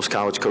most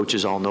college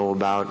coaches all know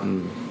about,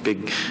 and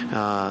big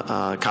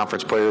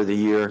conference player of the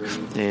year,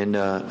 and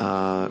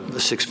a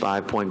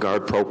 6'5" point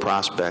guard, pro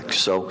prospect.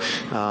 So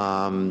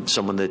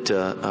someone that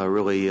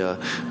really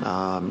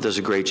does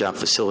a great job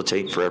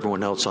facilitating for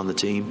everyone else on the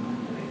team.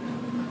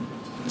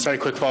 Sorry,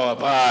 quick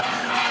follow-up.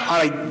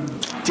 On a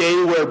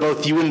day where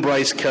both you and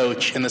Bryce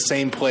coach in the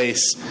same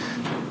place,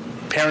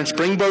 parents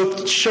bring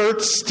both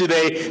shirts?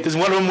 Does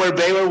one of them wear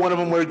Baylor, one of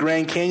them wear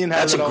Grand Canyon?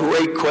 That's a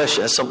great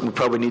question. That's something we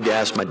probably need to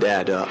ask my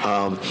dad.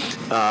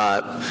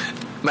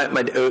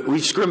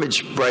 We've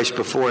scrimmaged Bryce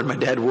before, and my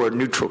dad wore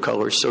neutral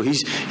colors, so he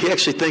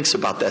actually thinks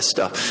about that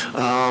stuff.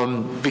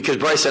 Because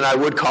Bryce and I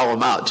would call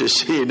him out,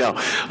 just so you know.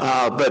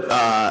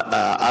 I'd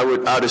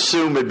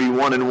assume it'd be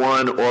 1 and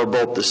 1 or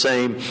both the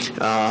same.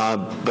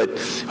 But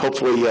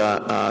hopefully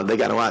they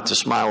got a lot to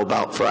smile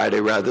about Friday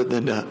rather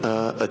than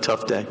a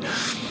tough day.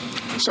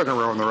 Second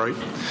row on the right.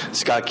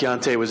 Scott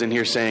Keontae was in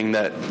here saying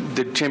that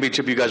the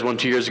championship you guys won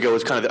 2 years ago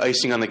was kind of the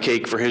icing on the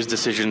cake for his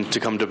decision to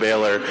come to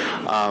Baylor.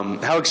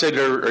 How excited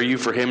are you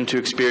for him to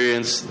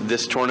experience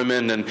this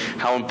tournament, and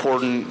how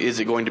important is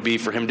it going to be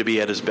for him to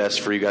be at his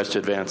best for you guys to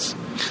advance?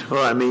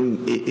 Well, I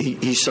mean,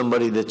 he's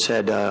somebody that's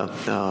had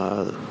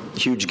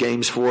huge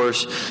games for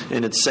us,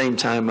 and at the same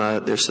time,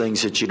 there's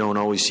things that you don't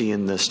always see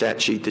in the stat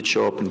sheet that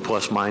show up in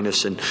plus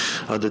minus and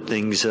other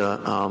things.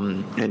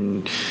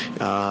 And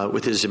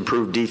with his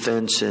improved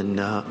defense and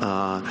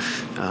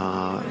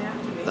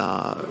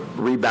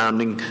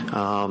rebounding,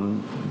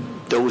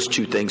 those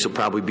two things will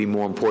probably be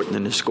more important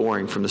than the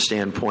scoring from the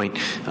standpoint.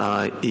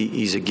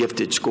 He's a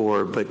gifted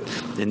scorer, but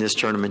in this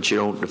tournament, you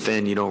don't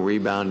defend, you don't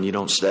rebound, you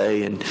don't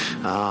stay, and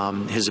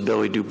his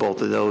ability to do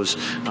both of those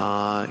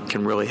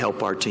can really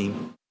help our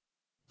team.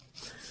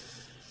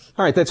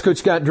 All right, that's Coach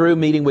Scott Drew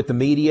meeting with the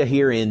media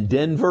here in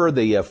Denver.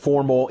 The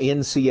formal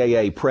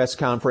NCAA press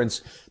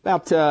conference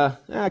about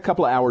a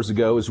couple of hours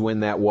ago is when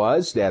that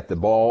was at the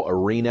Ball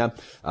Arena.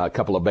 A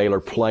couple of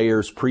Baylor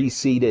players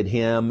preceded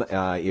him.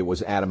 It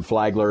was Adam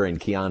Flagler and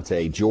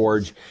Keontae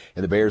George.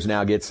 And the Bears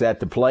now get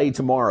set to play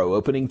tomorrow.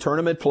 Opening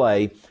tournament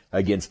play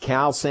against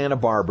Cal Santa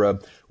Barbara.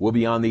 We'll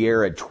be on the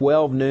air at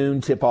 12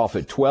 noon, tip off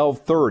at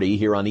 12:30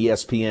 here on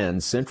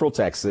ESPN Central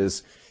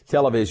Texas.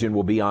 Television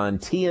will be on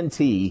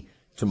TNT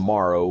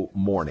tomorrow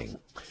morning.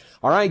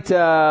 All right,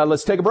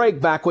 let's take a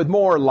break. Back with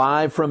more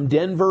live from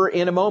Denver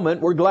in a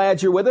moment. We're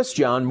glad you're with us.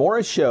 John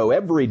Morris Show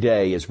every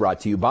day is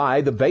brought to you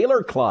by the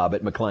Baylor Club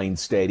at McLean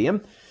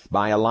Stadium,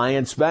 by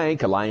Alliance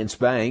Bank. Alliance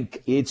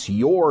Bank, it's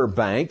your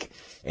bank.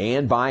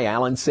 And by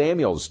Allen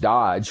Samuels,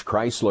 Dodge,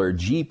 Chrysler,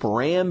 Jeep,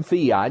 Ram,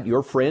 Fiat,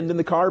 your friend in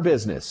the car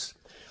business.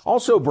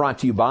 Also brought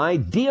to you by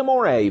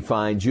D'Amore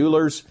Fine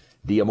Jewelers.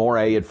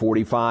 D'Amore at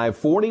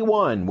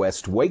 4541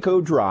 West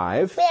Waco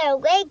Drive. Where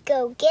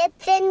Waco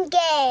gets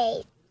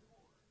engaged.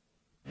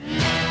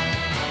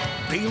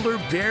 Baylor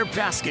Bear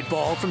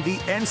basketball from the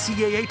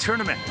NCAA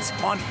tournament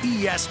on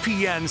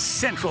ESPN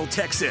Central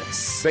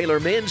Texas. Baylor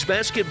men's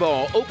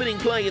basketball opening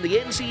play in the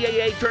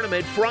NCAA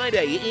tournament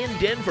Friday in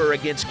Denver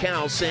against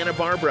Cal Santa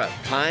Barbara.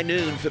 High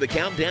noon for the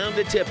countdown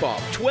to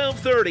tip-off.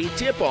 12:30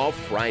 tip-off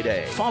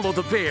Friday. Follow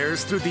the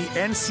Bears through the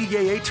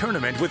NCAA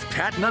tournament with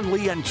Pat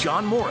Nunley and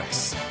John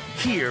Morris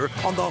here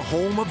on the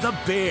home of the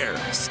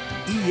Bears,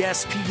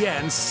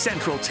 ESPN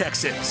Central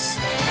Texas.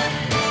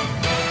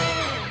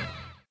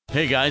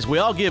 Hey guys, we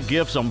all give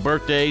gifts on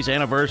birthdays,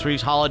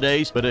 anniversaries,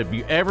 holidays, but have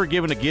you ever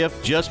given a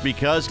gift just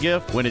because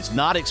gift? When it's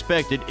not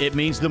expected, it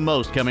means the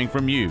most coming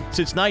from you.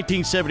 Since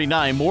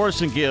 1979,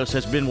 Morrison Gifts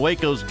has been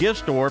Waco's gift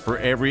store for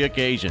every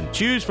occasion.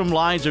 Choose from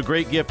lines of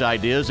great gift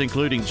ideas,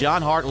 including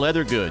John Hart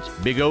leather goods,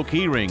 Big O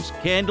key rings,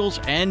 candles,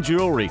 and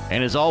jewelry.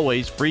 And as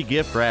always, free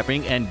gift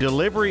wrapping and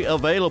delivery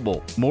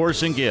available.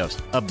 Morrison Gifts,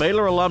 a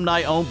Baylor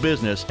alumni-owned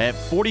business at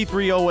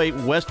 4308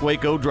 West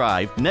Waco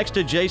Drive, next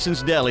to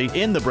Jason's Deli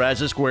in the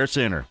Brazos Square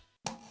Center.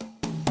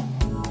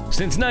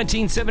 Since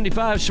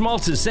 1975,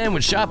 Schmaltz's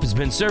Sandwich Shop has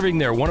been serving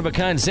their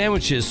one-of-a-kind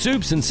sandwiches,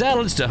 soups, and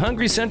salads to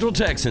hungry Central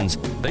Texans.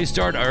 They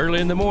start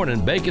early in the morning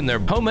baking their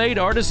homemade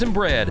artisan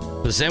bread.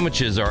 The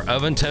sandwiches are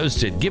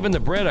oven-toasted, giving the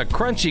bread a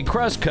crunchy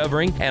crust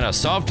covering and a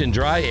soft and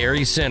dry,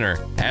 airy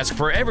center. Ask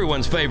for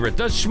everyone's favorite,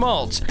 the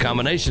Schmaltz, a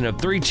combination of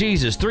 3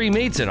 cheeses, 3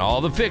 meats, and all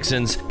the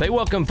fixins. They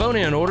welcome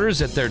phone-in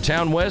orders at their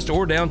Town West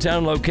or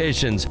downtown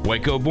locations.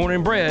 Waco born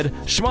and bred,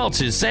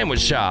 Schmaltz's Sandwich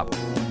Shop.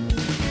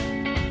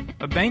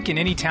 A bank in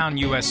any town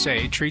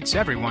USA treats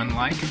everyone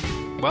like,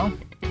 well,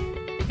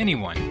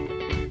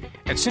 anyone.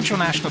 At Central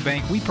National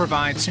Bank, we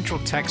provide Central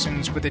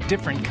Texans with a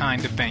different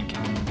kind of banking.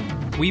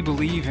 We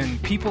believe in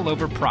people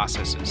over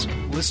processes,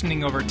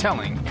 listening over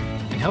telling,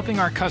 and helping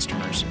our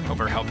customers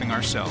over helping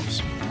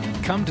ourselves.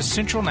 Come to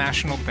Central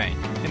National Bank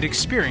and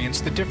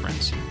experience the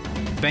difference.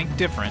 Bank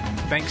different.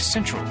 Bank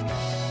Central.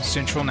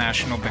 Central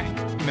National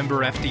Bank.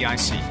 Member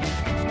FDIC.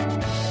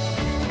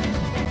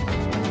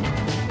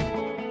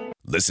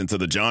 Listen to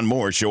the John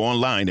Moore Show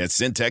online at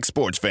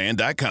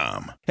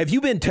CentexSportsFan.com. Have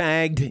you been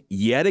tagged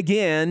yet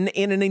again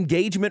in an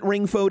engagement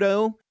ring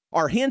photo?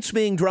 Are hints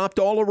being dropped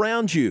all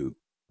around you?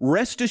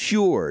 Rest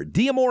assured,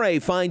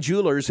 D'Amore Fine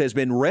Jewelers has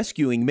been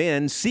rescuing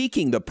men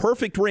seeking the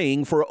perfect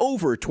ring for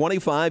over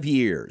 25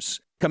 years.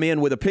 Come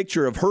in with a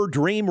picture of her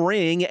dream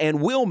ring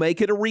and we'll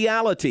make it a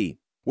reality.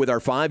 With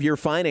our 5-year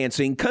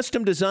financing,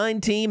 custom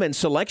design team, and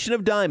selection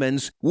of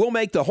diamonds, we'll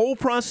make the whole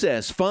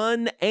process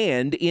fun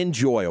and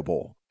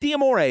enjoyable.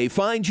 D'Amore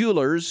Fine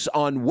Jewelers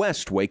on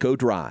West Waco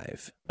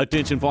Drive.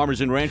 Attention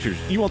farmers and ranchers,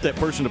 you want that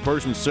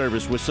person-to-person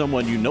service with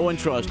someone you know and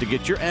trust to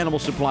get your animal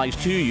supplies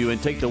to you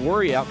and take the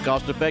worry out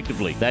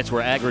cost-effectively. That's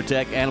where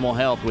Agritech Animal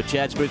Health with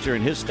Chad Spitzer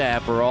and his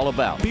staff are all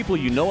about. People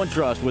you know and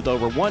trust with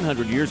over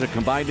 100 years of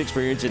combined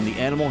experience in the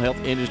animal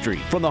health industry.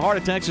 From the heart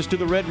of Texas to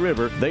the Red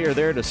River, they are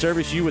there to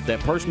service you with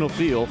that personal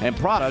feel and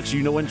products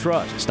you know and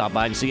trust. Stop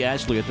by and see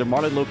Ashley at their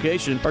Marlin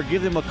location or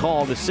give them a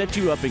call to set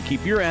you up and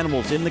keep your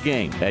animals in the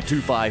game at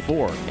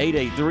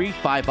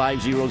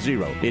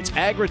 254-883-5500. It's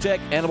Agritech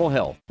Animal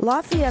Health.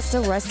 La Fiesta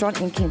Restaurant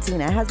and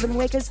Cantina has been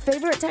Waco's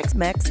favorite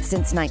Tex-Mex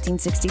since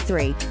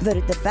 1963.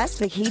 Voted the best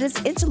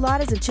fajitas,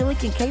 enchiladas, and chili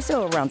con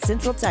queso around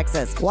Central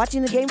Texas.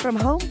 Watching the game from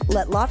home?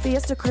 Let La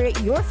Fiesta create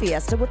your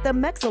fiesta with the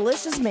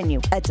Mexalicious menu,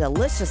 a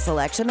delicious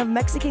selection of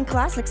Mexican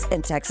classics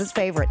and Texas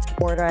favorites.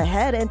 Order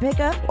ahead and pick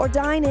up, or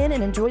dine in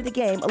and enjoy the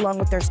game along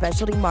with their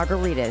specialty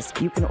margaritas.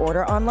 You can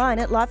order online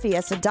at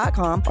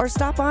LaFiesta.com or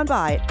stop on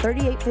by at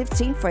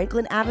 3815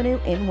 Franklin Avenue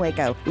in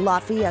Waco. La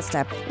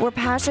Fiesta, where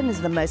passion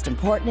is the most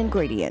important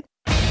ingredient.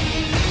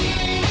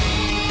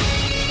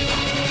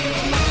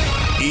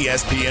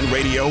 ESPN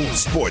Radio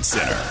Sports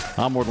Center.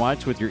 I'm Ward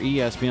Weitz with your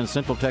ESPN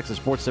Central Texas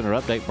Sports Center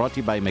update brought to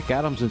you by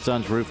McAdams &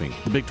 Sons Roofing.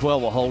 The Big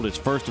 12 will hold its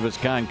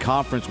first-of-its-kind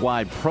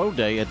conference-wide pro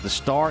day at the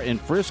Star in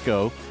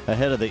Frisco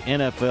ahead of the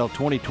NFL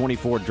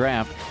 2024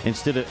 draft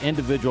instead of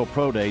individual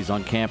pro days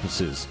on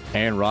campuses.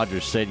 Aaron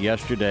Rodgers said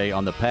yesterday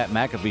on the Pat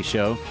McAfee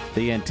Show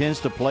that he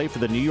intends to play for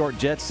the New York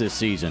Jets this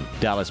season.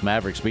 Dallas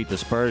Mavericks beat the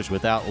Spurs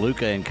without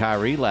Luka and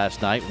Kyrie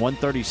last night,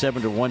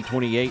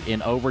 137-128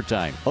 in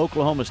overtime.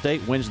 Oklahoma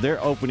State wins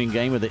their opening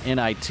game of the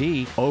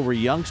NIT over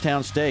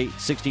Youngstown State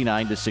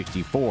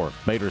 69-64.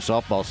 Baylor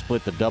softball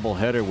split the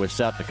doubleheader with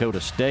South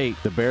Dakota State.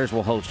 The Bears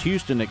will host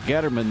Houston at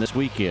Getterman this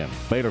weekend.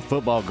 Baylor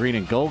football green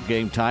and gold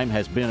game time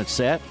has been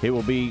set. It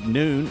will be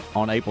noon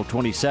on April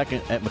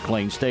 22nd at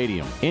McLean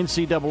Stadium.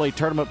 NCAA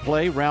tournament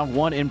play round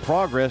 1 in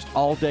progress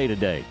all day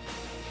today.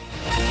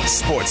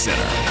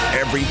 SportsCenter,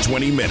 every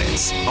 20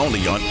 minutes,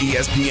 only on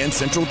ESPN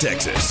Central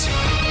Texas.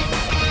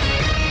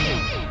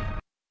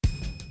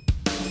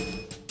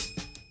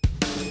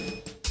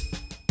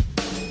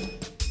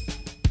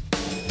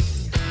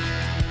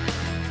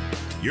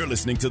 You're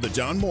listening to The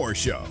John Morris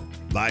Show,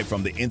 live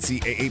from the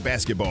NCAA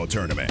basketball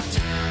tournament.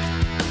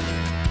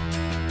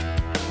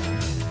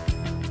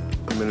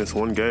 I mean, it's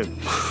one game.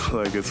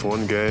 It's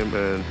one game,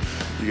 and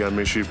you got to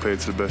make sure you play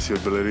to the best of your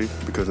ability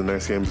because the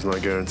next game is not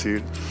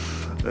guaranteed.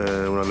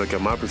 And when I look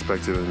at my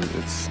perspective,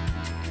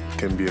 it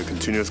can be a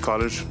continuous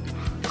college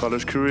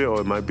career,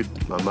 or it might be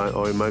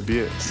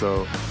it.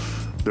 So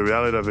the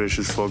reality of it is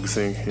just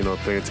focusing, paying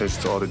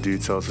attention to all the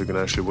details so you can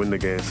actually win the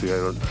game so you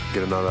don't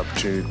get another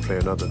opportunity to play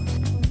another.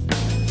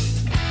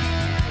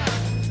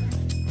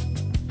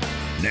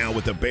 Now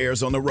with the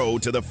Bears on the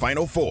road to the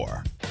Final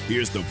Four,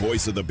 here's the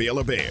voice of the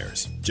Baylor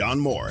Bears, John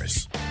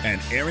Morris and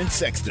Aaron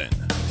Sexton.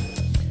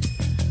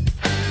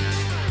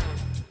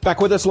 Back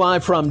with us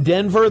live from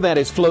Denver, that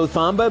is Flo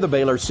Thamba, the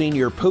Baylor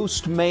senior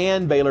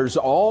postman, Baylor's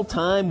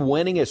all-time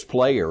winningest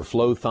player,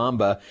 Flo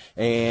Thamba.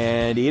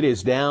 And it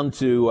is down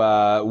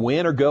to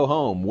win or go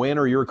home, win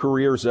or your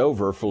career's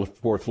over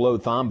for Flo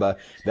Thamba.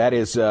 That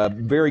is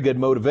very good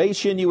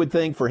motivation, you would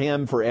think, for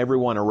him, for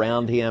everyone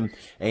around him,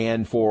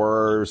 and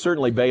for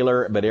certainly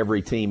Baylor, but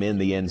every team in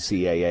the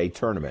NCAA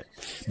tournament.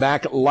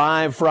 Back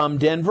live from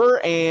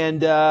Denver,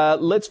 and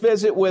let's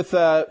visit with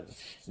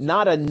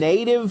not a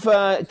native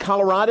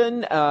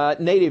Coloradan,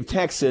 native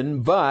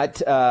Texan,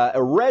 but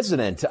a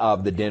resident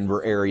of the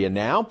Denver area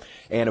now.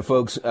 And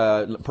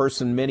a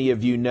person many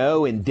of you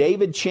know, and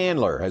David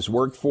Chandler has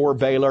worked for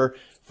Baylor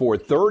for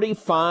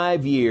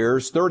 35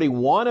 years,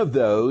 31 of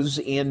those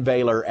in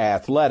Baylor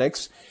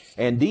athletics.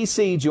 And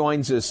DC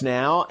joins us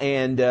now.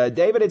 And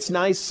David, it's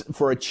nice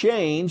for a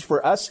change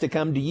for us to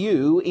come to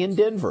you in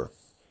Denver.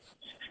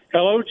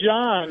 Hello,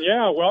 John.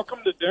 Yeah, welcome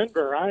to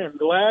Denver. I am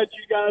glad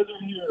you guys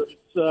are here.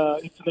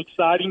 It's an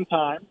exciting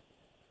time.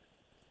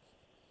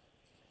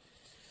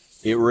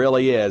 It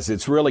really is.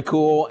 It's really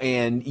cool,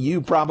 and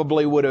you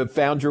probably would have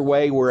found your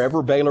way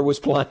wherever Baylor was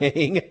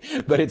playing,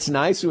 but it's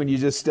nice when you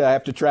just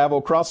have to travel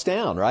across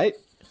town, right?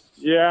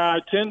 Yeah, I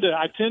tend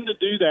to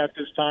do that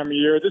this time of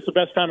year. This is the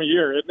best time of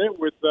year, isn't it,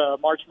 with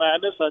March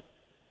Madness?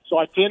 So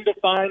I tend to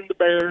find the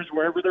Bears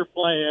wherever they're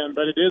playing,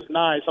 but it is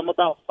nice. I'm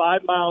about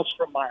 5 miles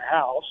from my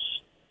house.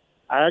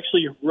 I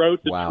actually rode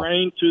the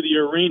train to the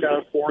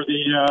arena for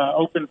the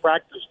open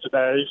practice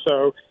today,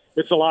 so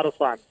it's a lot of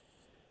fun.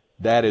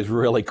 That is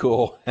really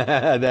cool.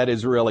 That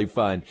is really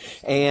fun.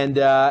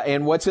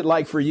 And what's it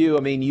like for you? I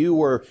mean, you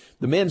were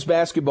the men's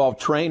basketball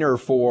trainer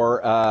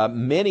for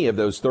many of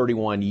those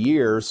 31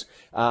 years,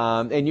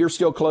 and you're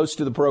still close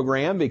to the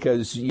program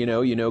because you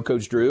know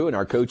Coach Drew and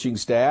our coaching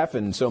staff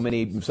and so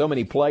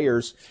many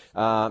players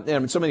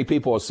and so many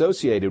people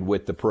associated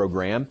with the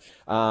program.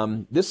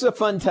 This is a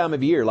fun time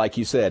of year, like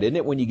you said, isn't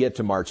it? When you get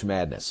to March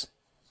Madness.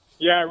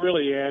 Yeah, it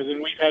really is,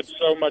 and we've had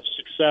so much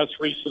success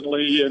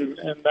recently, and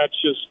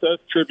that's just a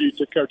tribute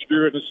to Coach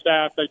Drew and his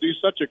staff. They do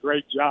such a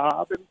great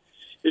job, and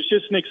it's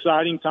just an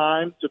exciting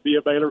time to be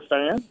a Baylor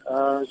fan.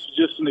 It's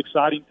just an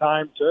exciting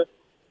time to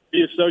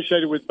be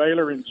associated with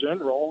Baylor in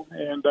general,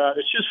 and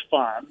it's just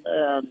fun.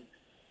 And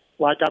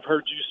like I've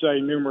heard you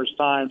say numerous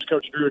times,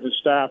 Coach Drew and his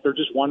staff, they're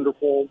just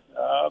wonderful.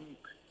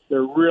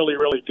 They're really,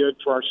 really good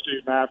for our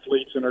student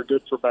athletes, and are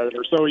good for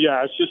Baylor. So,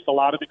 yeah, it's just a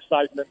lot of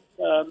excitement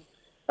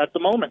at the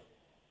moment.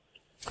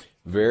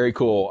 Very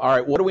cool. All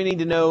right, what do we need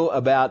to know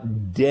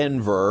about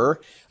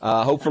Denver?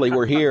 Hopefully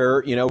we're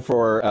here,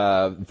 for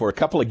a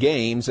couple of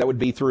games. That would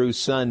be through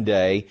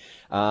Sunday.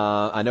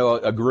 I know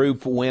a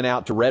group went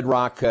out to Red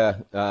Rock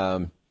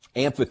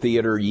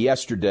Amphitheater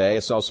yesterday. I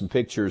saw some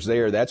pictures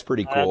there. That's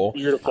pretty cool.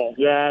 That's beautiful.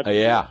 Yeah.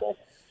 Beautiful.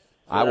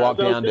 I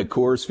walked down to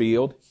Coors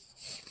Field.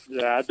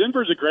 Yeah,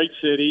 Denver's a great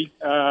city.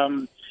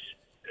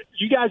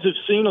 You guys have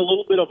seen a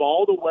little bit of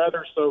all the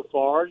weather so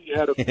far. You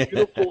had a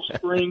beautiful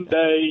spring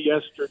day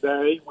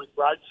yesterday with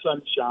bright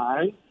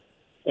sunshine,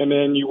 and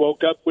then you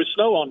woke up with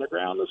snow on the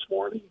ground this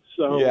morning.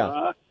 So,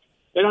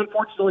 and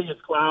unfortunately it's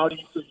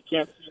cloudy, so you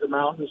can't see the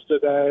mountains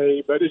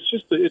today. But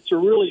it's a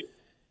really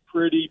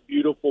pretty,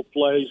 beautiful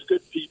place,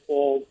 good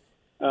people.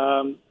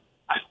 I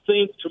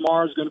think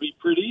tomorrow's going to be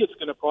pretty. It's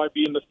going to probably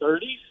be in the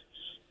 30s,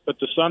 but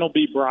the sun will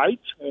be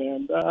bright,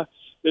 and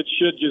it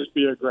should just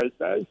be a great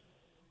day.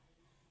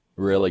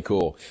 Really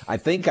cool. I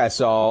think I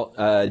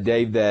saw,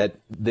 Dave, that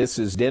this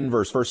is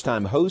Denver's first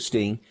time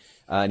hosting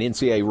an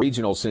NCAA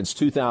regional since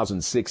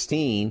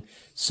 2016.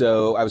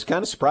 So I was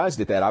kind of surprised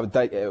at that.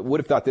 I would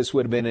have thought this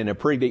would have been in a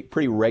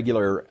pretty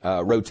regular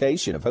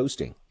rotation of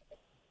hosting.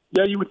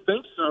 Yeah, you would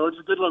think so. It's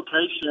a good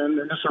location,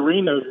 and this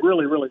arena is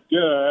really, really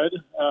good.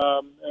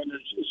 And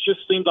it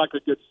just seems like a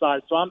good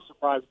site. So I'm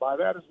surprised by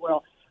that as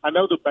well. I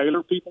know the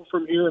Baylor people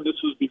from here, and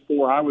this was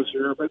before I was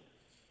here, but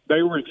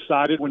they were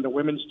excited when the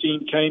women's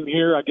team came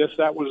here. I guess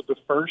that was the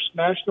first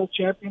national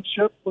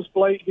championship was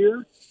played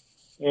here.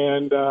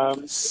 And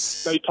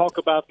they talk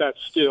about that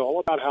still,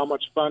 about how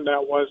much fun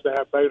that was to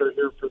have Baylor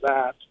here for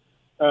that.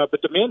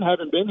 But the men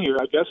haven't been here,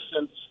 I guess,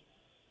 since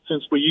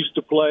since we used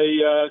to play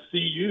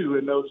CU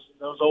in those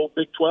old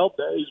Big 12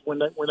 days when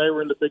they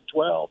were in the Big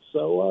 12.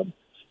 So,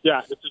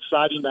 yeah, it's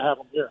exciting to have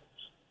them here.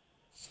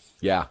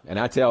 Yeah, and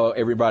I tell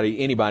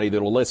anybody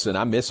that will listen,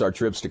 I miss our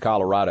trips to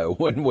Colorado.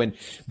 When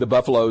the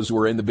Buffaloes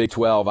were in the Big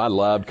 12, I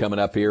loved coming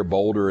up here.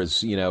 Boulder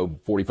is,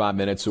 45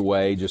 minutes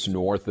away, just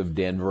north of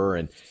Denver,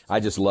 and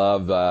I just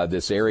love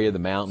this area. The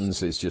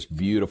mountains is just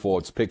beautiful.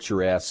 It's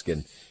picturesque,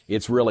 and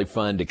it's really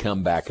fun to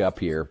come back up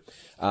here.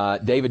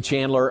 David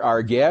Chandler,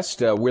 our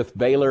guest, with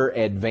Baylor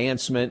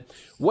Advancement.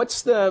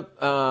 What's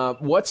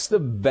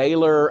the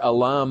Baylor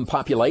alum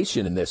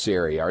population in this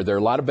area? Are there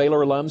a lot of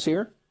Baylor alums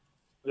here?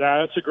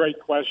 Yeah, that's a great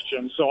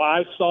question. So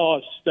I saw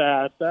a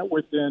stat that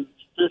within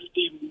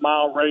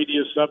 50-mile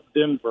radius of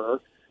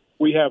Denver,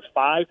 we have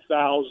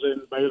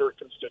 5,000 Baylor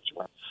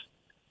constituents.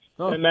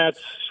 Oh. And that's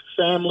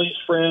families,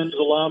 friends,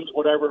 alums,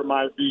 whatever it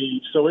might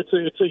be. So it's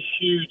a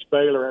huge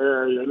Baylor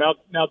area. Now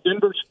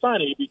Denver's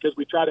funny because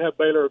we try to have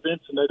Baylor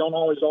events and they don't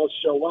always all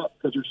show up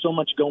because there's so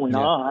much going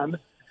on.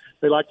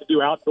 They like to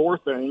do outdoor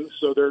things,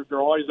 so they're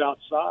always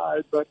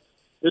outside. But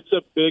it's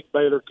a big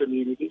Baylor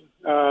community.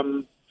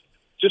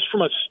 Just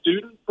from a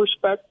student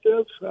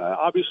perspective,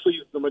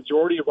 obviously the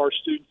majority of our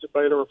students at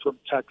Baylor are from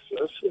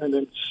Texas. And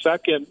then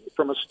second,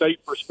 from a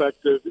state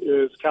perspective,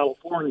 is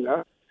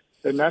California.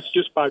 And that's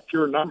just by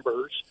pure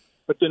numbers.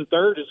 But then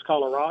third is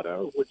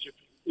Colorado, which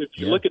if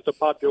you look at the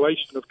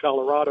population of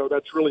Colorado,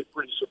 that's really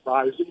pretty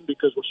surprising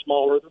because we're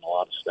smaller than a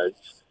lot of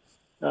states.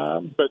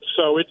 But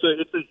so it's a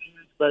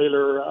huge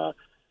Baylor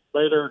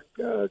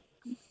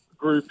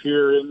group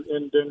here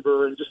in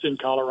Denver and just in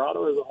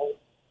Colorado as a whole.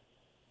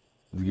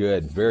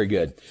 Good, very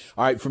good.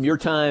 All right, from your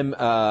time,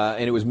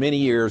 and it was many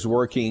years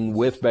working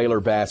with Baylor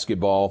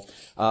basketball,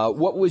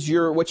 what's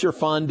your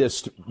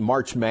fondest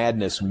March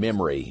Madness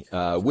memory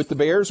with the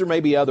Bears or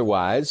maybe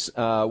otherwise?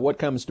 What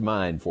comes to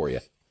mind for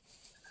you?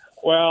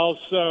 Well,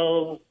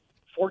 so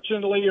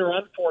fortunately or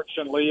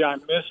unfortunately, I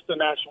missed the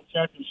national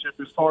championship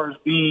as far as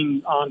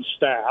being on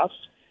staff.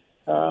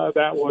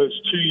 That was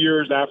 2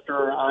 years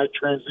after I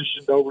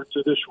transitioned over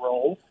to this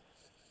role,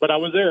 but I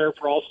was there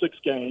for all 6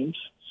 games.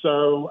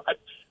 So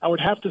I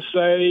would have to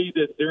say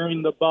that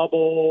during the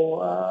bubble,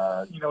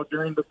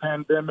 during the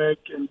pandemic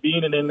and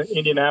being in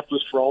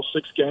Indianapolis for all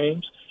 6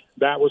 games,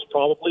 that was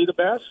probably the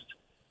best.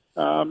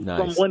 Nice.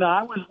 From when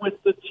I was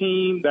with the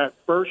team, that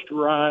first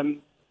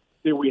run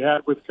that we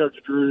had with Coach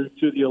Drew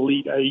to the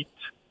Elite Eight,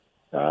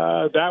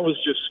 that was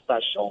just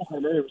special.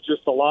 And it was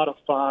just a lot of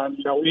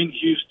fun. In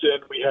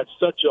Houston, we had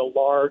such a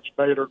large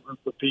Baylor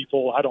group of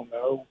people. I don't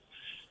know,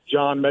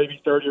 John, maybe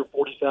 30 or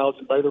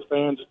 40,000 Baylor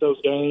fans at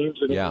those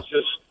games. And it was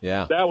just,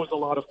 that was a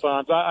lot of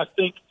fun. I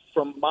think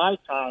from my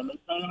time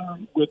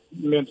with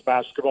men's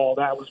basketball,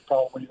 that was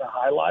probably the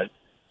highlight.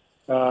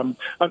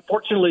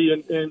 Unfortunately,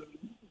 in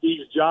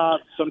these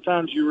jobs,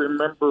 sometimes you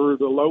remember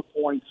the low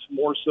points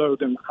more so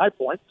than the high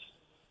points.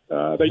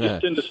 They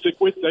just tend to stick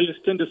with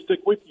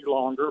you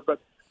longer.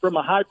 But from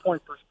a high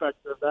point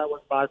perspective, that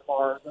was by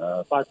far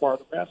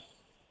the best.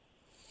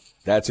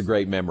 That's a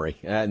great memory,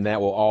 and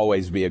that will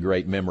always be a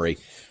great memory.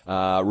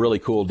 Really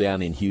cool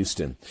down in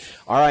Houston.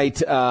 All right,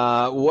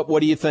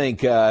 what do you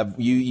think?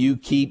 You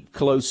keep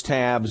close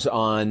tabs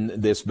on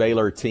this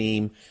Baylor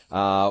team.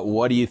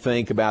 What do you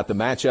think about the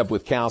matchup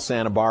with Cal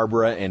Santa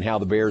Barbara and how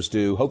the Bears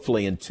do,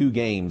 hopefully in 2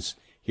 games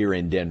here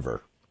in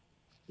Denver?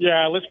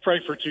 Yeah, let's pray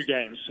for 2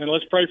 games, and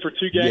let's pray for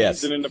 2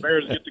 games, and then the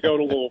Bears get to go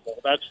to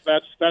Louisville. That's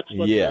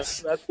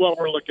what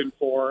we're looking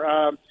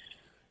for.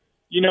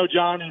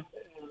 John.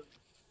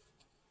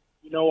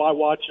 I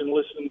watch and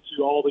listen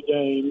to all the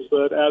games,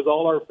 but as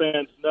all our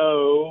fans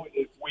know,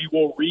 if we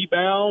will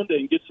rebound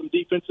and get some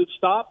defensive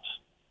stops,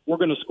 we're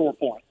going to score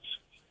points.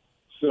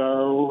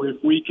 So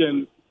if we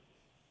can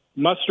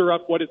muster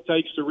up what it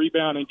takes to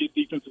rebound and get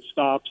defensive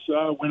stops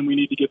when we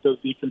need to get those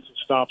defensive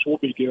stops, we'll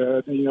be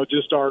good. And,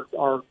 just our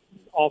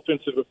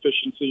offensive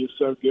efficiency is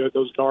so good.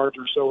 Those guards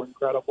are so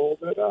incredible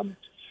that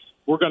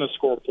we're going to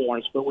score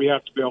points, but we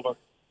have to be able to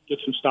get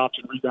some stops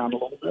and rebound a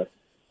little bit.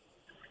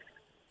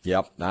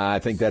 Yep, I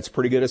think that's a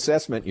pretty good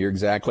assessment. You're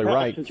exactly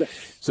right.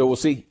 So we'll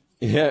see.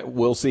 Yeah,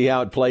 we'll see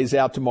how it plays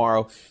out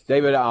tomorrow.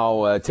 David,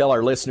 I'll tell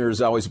our listeners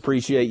I always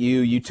appreciate you.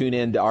 You tune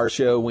in to our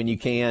show when you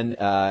can,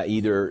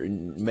 either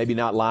maybe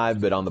not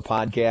live, but on the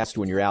podcast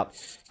when you're out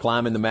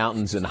climbing the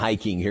mountains and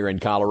hiking here in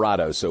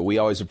Colorado. So we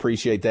always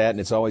appreciate that,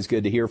 and it's always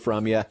good to hear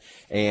from you.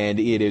 And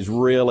it is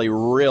really,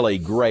 really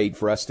great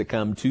for us to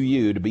come to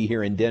you to be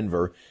here in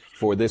Denver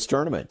for this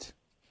tournament.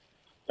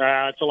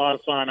 It's a lot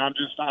of fun. I'm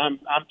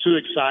too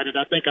excited.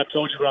 I think I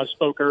told you when I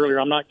spoke earlier,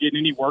 I'm not getting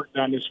any work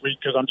done this week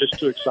because I'm just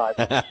too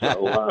excited.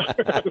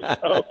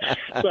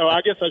 So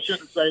I guess I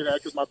shouldn't say that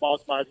because my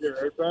boss might hear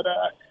it. But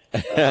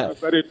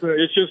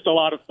it's just a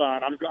lot of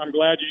fun. I'm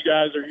glad you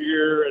guys are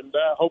here, and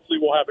hopefully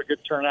we'll have a good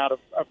turnout of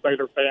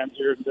Baylor fans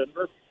here in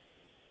Denver.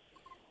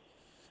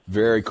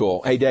 Very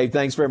cool. Hey, Dave,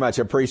 thanks very much.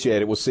 I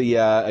appreciate it. We'll see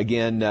you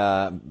again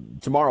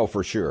tomorrow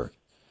for sure.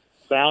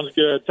 Sounds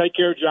good. Take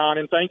care, John,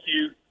 and thank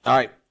you.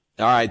 All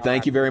right.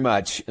 Thank you very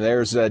much.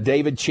 There's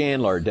David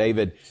Chandler.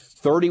 David,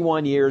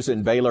 31 years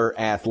in Baylor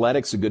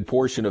athletics, a good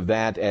portion of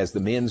that as the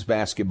men's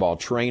basketball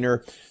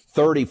trainer.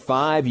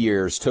 35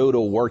 years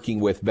total working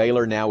with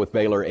Baylor, now with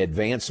Baylor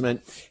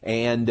Advancement,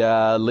 and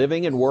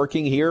living and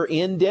working here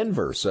in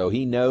Denver. So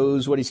he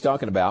knows what he's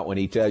talking about when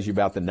he tells you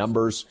about the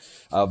numbers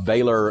of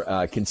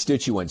Baylor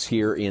constituents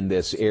here in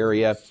this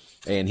area.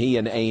 And he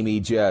and Amy,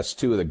 just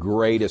two of the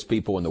greatest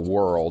people in the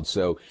world.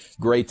 So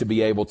great to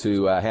be able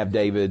to have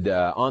David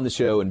on the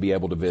show and be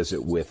able to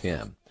visit with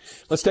him.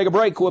 Let's take a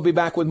break. We'll be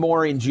back with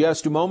more in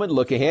just a moment.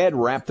 Look ahead,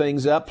 wrap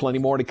things up. Plenty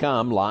more to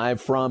come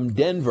live from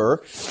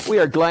Denver. We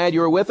are glad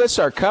you're with us.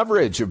 Our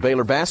coverage of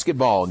Baylor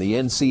basketball in the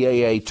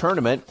NCAA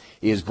tournament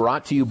is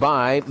brought to you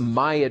by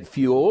Myatt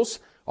Fuels.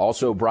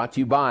 Also brought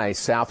to you by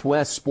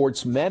Southwest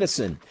Sports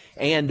Medicine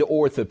and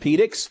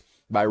Orthopedics,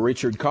 by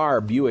Richard Carr,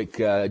 Buick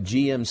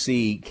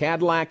GMC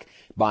Cadillac,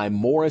 by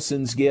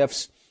Morrison's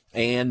Gifts,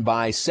 and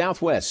by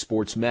Southwest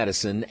Sports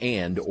Medicine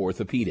and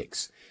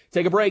Orthopedics.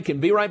 Take a break and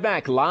be right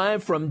back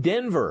live from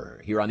Denver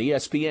here on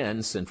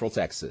ESPN Central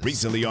Texas.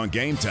 Recently on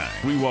Game Time.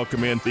 We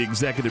welcome in the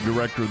Executive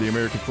Director of the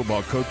American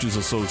Football Coaches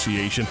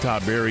Association,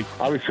 Todd Berry.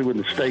 Obviously, when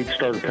the state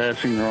started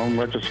passing their own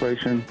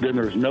legislation, then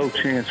there's no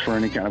chance for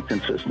any kind of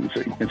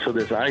consistency. And so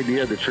this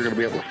idea that you're going to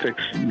be able to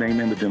fix name,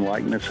 image, and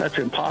likeness, that's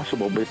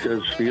impossible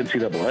because the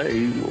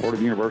NCAA, Board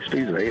of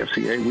Universities, the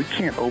AFCA, we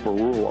can't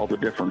overrule all the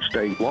different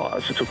state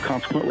laws. So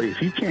consequently,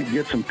 if you can't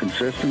get some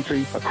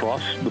consistency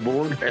across the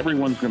board,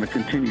 everyone's going to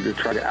continue to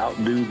try to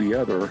outdo the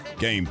other.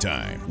 Game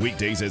Time,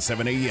 weekdays at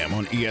 7 a.m.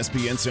 on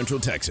ESPN Central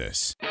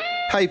Texas.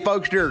 Hey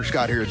folks, Derek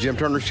Scott here at Jim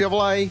Turner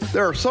Chevrolet.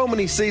 There are so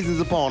many seasons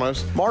upon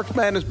us, March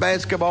Madness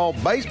basketball,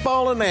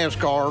 baseball, and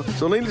NASCAR.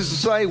 So needless to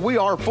say, we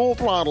are full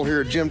throttle here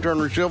at Jim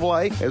Turner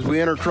Chevrolet as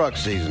we enter truck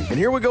season. And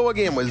here we go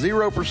again with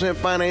 0%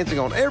 financing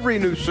on every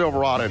new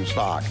Silverado in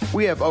stock.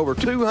 We have over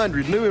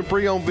 200 new and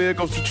pre-owned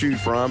vehicles to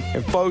choose from,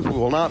 and folks, we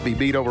will not be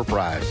beat over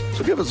price.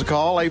 So give us a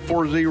call,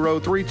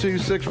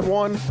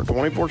 840-3261 or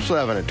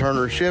 24/7 at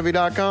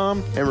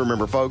turnerchevy.com. And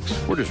remember folks,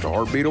 we're just a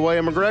heartbeat away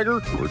in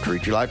McGregor. We'll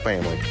treat you like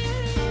family.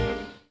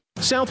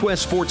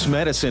 Southwest Sports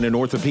Medicine and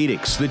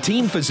Orthopedics, the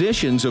team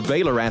physicians of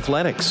Baylor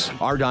Athletics.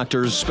 Our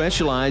doctors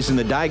specialize in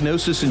the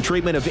diagnosis and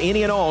treatment of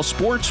any and all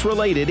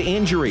sports-related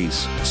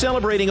injuries.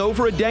 Celebrating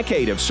over a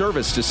decade of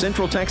service to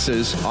Central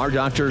Texas, our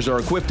doctors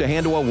are equipped to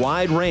handle a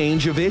wide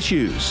range of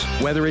issues.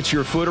 Whether it's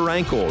your foot or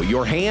ankle,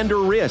 your hand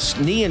or wrist,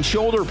 knee and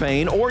shoulder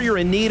pain, or you're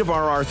in need of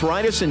our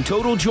arthritis and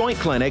total joint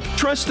clinic,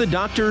 trust the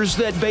doctors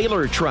that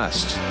Baylor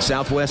trusts.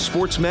 Southwest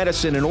Sports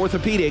Medicine and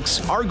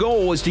Orthopedics, our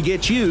goal is to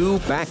get you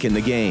back in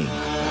the game.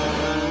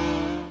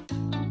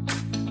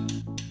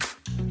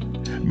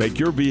 Make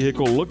your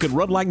vehicle look and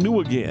run like new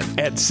again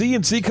at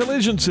CNC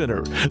Collision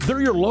Center.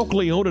 They're your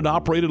locally owned and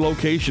operated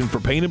location for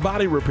paint and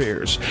body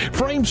repairs,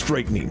 frame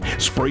straightening,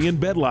 spray and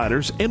bed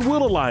liners, and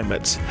wheel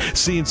alignments.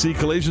 CNC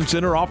Collision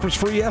Center offers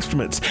free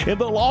estimates, and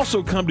they'll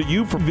also come to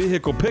you for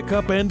vehicle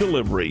pickup and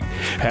delivery.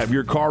 Have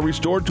your car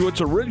restored to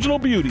its original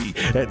beauty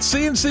at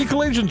CNC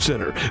Collision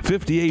Center,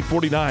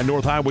 5849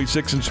 North Highway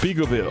 6 in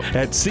Spiegelville,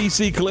 at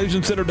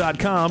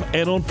cccollisioncenter.com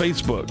and on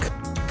Facebook.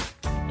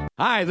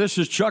 Hi, this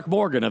is Chuck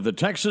Morgan of the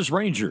Texas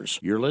Rangers.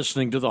 You're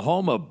listening to the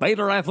home of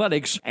Baylor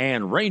Athletics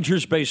and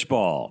Rangers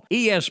Baseball,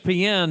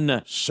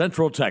 ESPN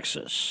Central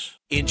Texas.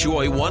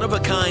 Enjoy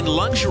one-of-a-kind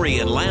luxury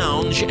and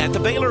lounge at the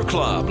Baylor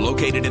Club,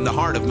 located in the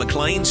heart of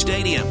McLean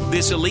Stadium.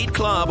 This elite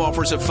club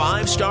offers a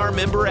 5-star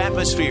member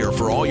atmosphere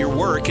for all your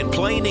work and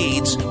play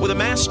needs, with a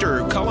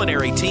master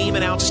culinary team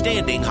and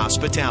outstanding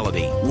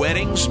hospitality.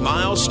 Weddings,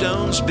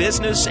 milestones,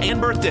 business,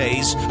 and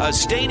birthdays, a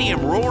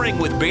stadium roaring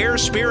with Bear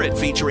spirit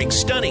featuring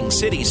stunning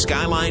city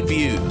skyline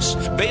views.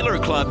 Baylor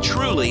Club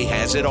truly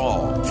has it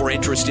all. For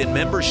interest in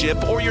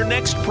membership or your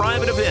next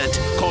private event,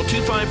 call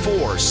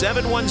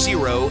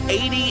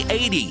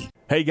 254-710-8080.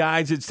 Hey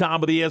guys, it's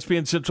Tom with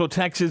ESPN Central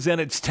Texas, and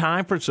it's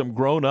time for some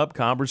grown-up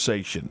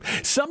conversation.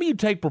 Some of you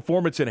take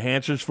performance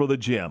enhancers for the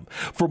gym,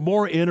 for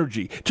more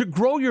energy, to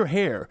grow your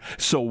hair.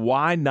 So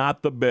why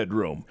not the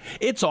bedroom?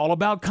 It's all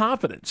about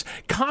confidence.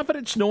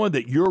 Confidence knowing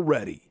that you're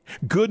ready.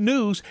 Good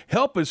news,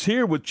 help us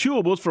here with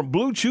chewables from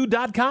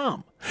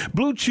BlueChew.com.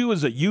 Blue Chew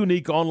is a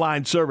unique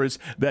online service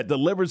that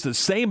delivers the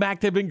same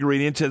active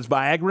ingredients as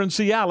Viagra and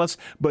Cialis,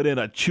 but in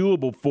a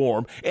chewable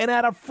form and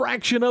at a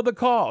fraction of the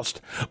cost.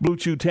 Blue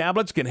Chew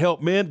tablets can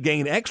help men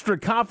gain extra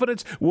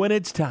confidence when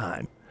it's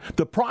time.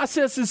 The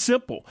process is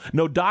simple.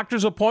 No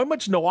doctor's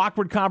appointments, no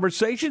awkward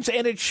conversations,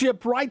 and it's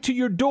shipped right to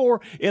your door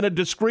in a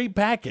discreet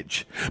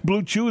package.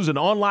 Blue Chew is an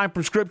online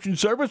prescription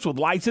service with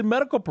licensed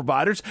medical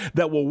providers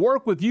that will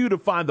work with you to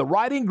find the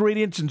right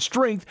ingredients and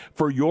strength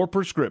for your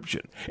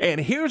prescription. And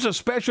here's a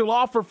special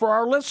offer for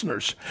our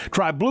listeners.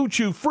 Try Blue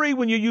Chew free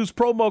when you use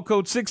promo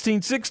code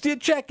 1660 at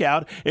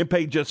checkout and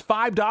pay just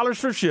 $5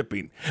 for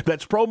shipping.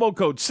 That's promo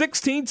code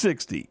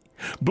 1660.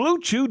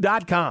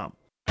 BlueChew.com.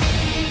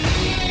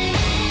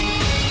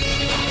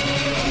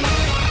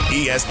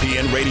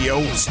 ESPN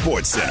Radio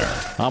Sports Center.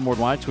 I'm Ward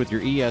Whites with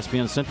your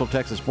ESPN Central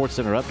Texas Sports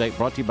Center update,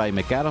 brought to you by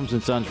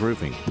McAdams & Sons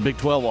Roofing. The Big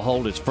 12 will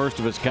hold its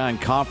first-of-its-kind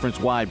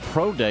conference-wide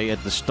pro day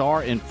at the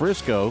Star in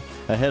Frisco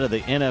ahead of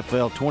the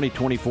NFL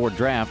 2024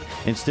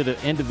 draft instead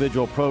of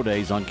individual pro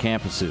days on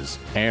campuses.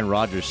 Aaron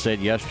Rodgers said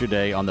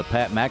yesterday on the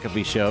Pat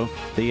McAfee Show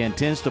that he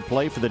intends to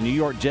play for the New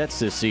York Jets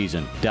this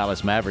season.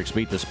 Dallas Mavericks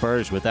beat the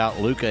Spurs without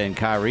Luka and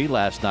Kyrie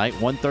last night,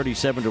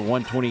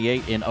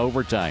 137-128 in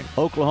overtime.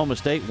 Oklahoma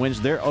State wins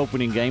their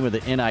opening game of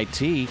the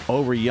NIT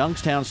over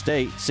Youngstown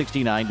State,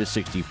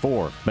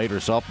 69-64. Baylor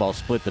softball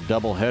split the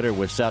doubleheader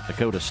with South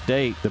Dakota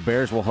State. The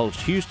Bears will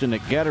host Houston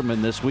at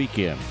Getterman this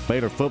weekend.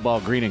 Baylor football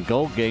green and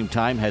gold game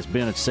time has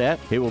been set.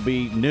 It will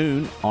be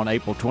noon on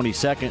April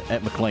 22nd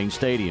at McLean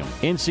Stadium.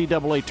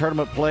 NCAA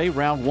tournament play,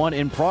 round 1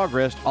 in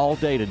progress all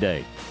day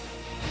today.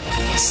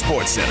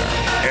 Sports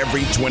Center,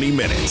 every 20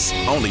 minutes,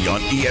 only on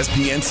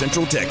ESPN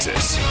Central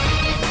Texas.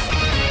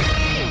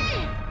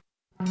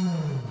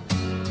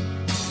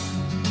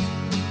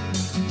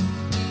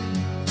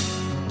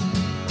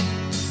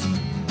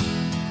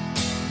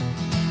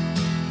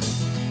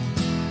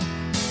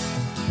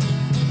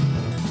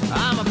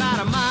 I'm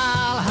about a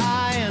mile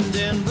high in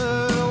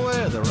Denver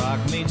where the rock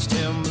meets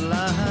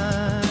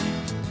timberline.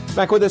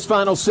 Back with this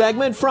final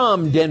segment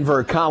from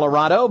Denver,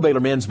 Colorado.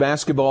 Baylor men's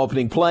basketball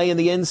opening play in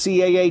the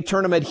NCAA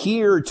tournament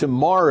here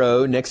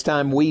tomorrow. Next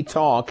time we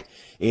talk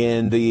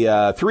in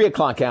the 3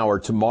 o'clock hour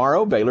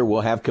tomorrow, Baylor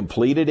will have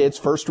completed its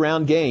first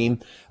round game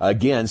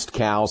against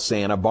Cal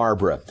Santa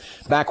Barbara.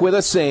 Back with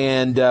us,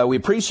 and we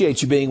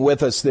appreciate you being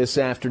with us this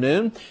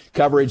afternoon.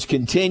 Coverage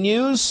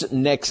continues.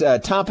 Next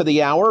top of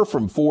the hour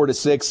from 4 to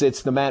 6,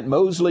 it's the Matt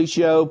Mosley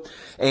Show.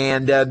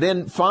 And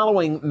then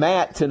following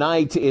Matt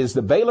tonight is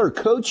the Baylor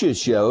Coaches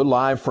Show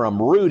live from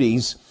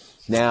Rudy's.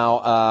 Now,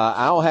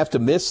 I'll have to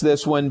miss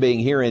this one being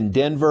here in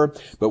Denver,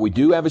 but we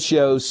do have a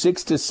show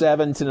 6 to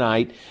 7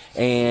 tonight,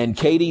 and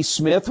Katie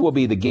Smith will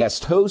be the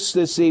guest host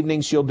this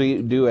evening. She'll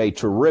do a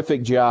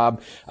terrific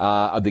job.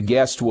 The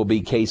guest will be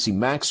Casey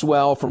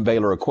Maxwell from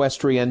Baylor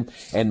Equestrian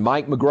and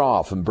Mike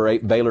McGraw from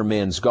Baylor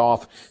Men's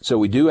Golf. So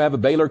we do have a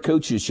Baylor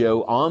Coaches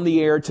Show on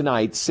the air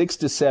tonight, 6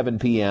 to 7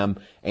 p.m.,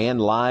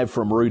 and live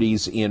from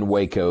Rudy's in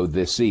Waco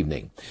this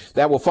evening.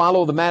 That will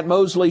follow the Matt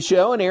Mosley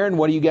Show. And Aaron,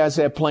 what do you guys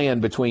have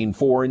planned between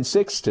 4 and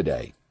 6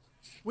 today?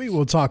 We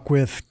will talk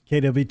with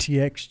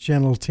KWTX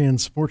Channel 10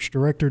 Sports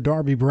Director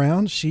Darby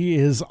Brown. She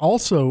is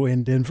also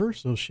in Denver,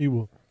 so she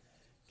will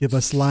give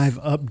us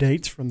live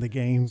updates from the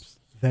games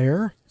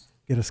there,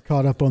 get us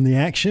caught up on the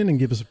action, and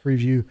give us a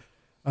preview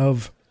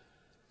of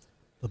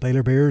the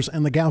Baylor Bears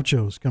and the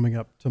Gauchos coming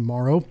up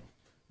tomorrow.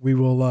 We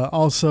will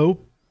also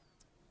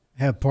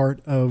have part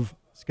of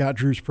Scott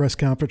Drew's press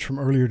conference from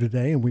earlier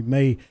today, and we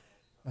may,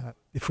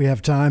 if we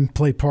have time,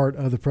 play part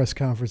of the press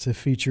conference that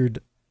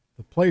featured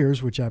the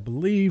players, which I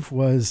believe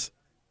was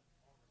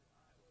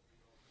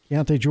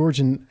Keontae George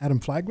and Adam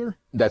Flagler.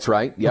 That's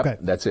right. Yep, okay.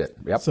 That's it.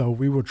 Yep. So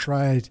we will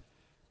try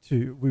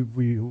to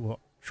we will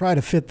try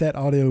to fit that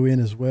audio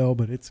in as well,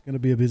 but it's going to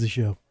be a busy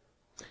show.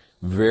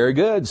 Very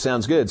good.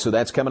 Sounds good. So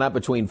that's coming up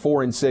between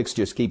 4 and 6.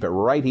 Just keep it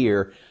right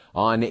here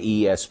on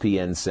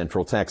ESPN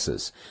Central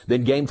Texas.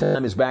 Then game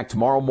time is back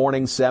tomorrow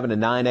morning, 7 to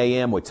 9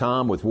 a.m. with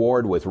Tom, with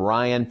Ward, with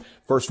Ryan.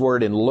 First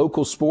word in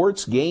local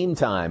sports, game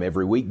time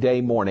every weekday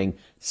morning,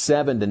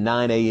 7 to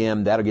 9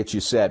 a.m. That'll get you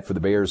set for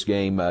the Bears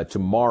game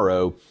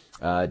tomorrow,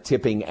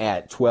 tipping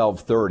at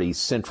 12:30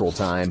 Central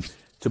Time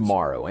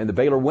tomorrow. And the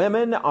Baylor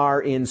women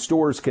are in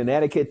Storrs,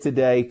 Connecticut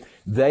today.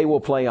 They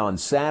will play on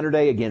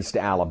Saturday against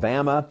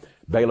Alabama.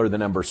 Baylor, the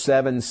number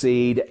 7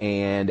 seed,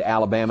 and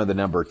Alabama, the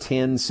number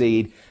 10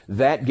 seed.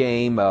 That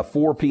game,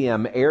 4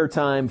 p.m.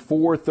 airtime,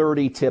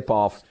 4:30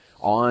 tip-off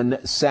on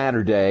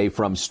Saturday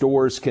from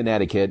Storrs,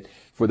 Connecticut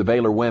for the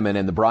Baylor women,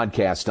 and the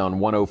broadcast on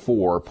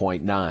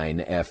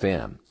 104.9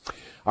 FM.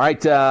 All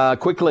right,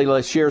 quickly,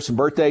 let's share some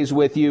birthdays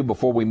with you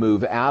before we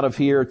move out of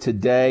here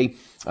today.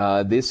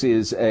 This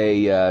is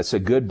it's a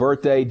good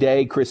birthday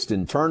day.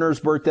 Kristen Turner's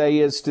birthday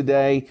is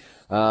today.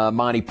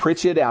 Monty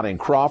Pritchett out in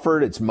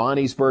Crawford. It's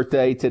Monty's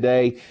birthday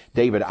today.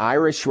 David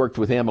Irish, worked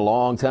with him a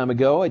long time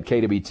ago at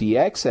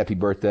KWTX. Happy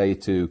birthday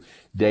to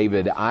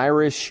David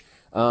Irish.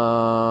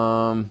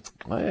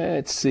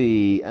 Let's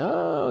see.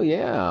 Oh,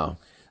 yeah.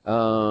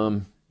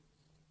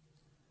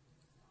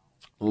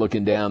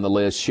 Looking down the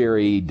list,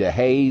 Sherry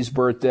DeHayes'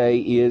 birthday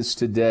is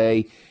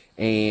today.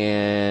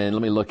 And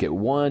let me look at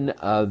one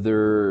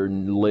other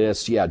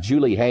list. Yeah,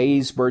 Julie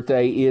Hayes'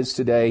 birthday is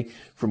today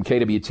from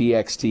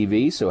KWTX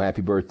TV. So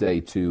happy birthday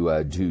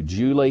to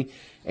Julie.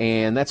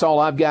 And that's all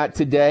I've got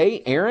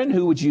today. Aaron,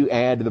 who would you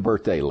add to the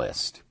birthday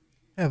list?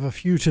 Have a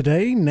few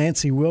today.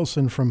 Nancy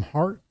Wilson from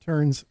Hart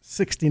turns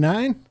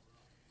 69.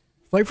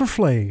 Flavor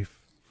Flav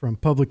from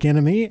Public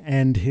Enemy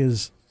and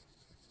his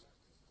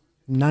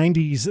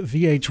 90s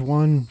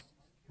VH1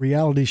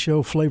 reality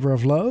show Flavor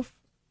of Love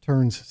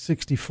turns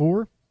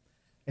 64.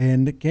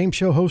 And game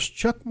show host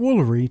Chuck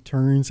Woolery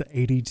turns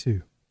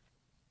 82.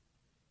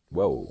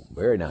 Whoa,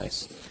 very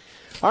nice.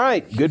 All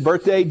right, good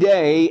birthday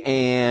day,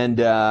 and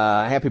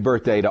happy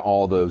birthday to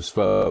all those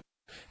folks.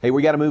 Hey,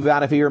 we got to move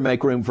out of here,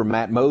 make room for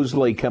Matt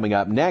Mosley coming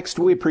up next.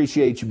 We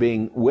appreciate you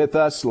being with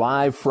us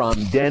live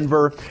from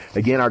Denver.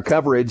 Again, our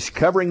coverage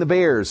covering the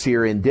Bears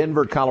here in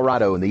Denver,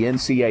 Colorado in the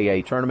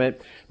NCAA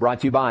tournament.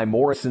 Brought to you by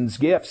Morrison's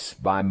Gifts,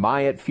 by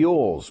Myatt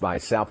Fuels, by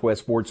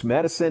Southwest Sports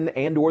Medicine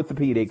and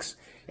Orthopedics,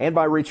 and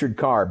by Richard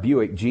Carr,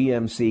 Buick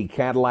GMC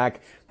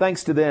Cadillac.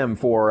 Thanks to them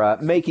for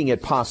making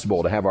it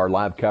possible to have our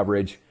live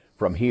coverage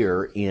from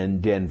here in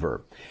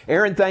Denver.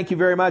 Aaron, thank you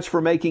very much for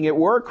making it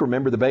work.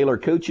 Remember the Baylor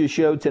Coaches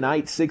Show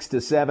tonight, 6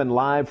 to 7,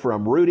 live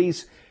from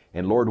Rudy's.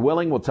 And Lord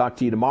willing, we'll talk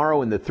to you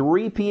tomorrow in the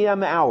 3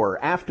 p.m.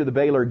 hour after the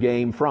Baylor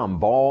game from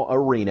Ball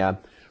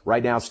Arena.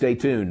 Right now, stay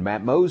tuned.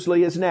 Matt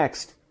Mosley is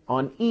next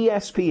on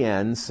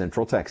ESPN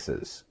Central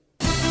Texas.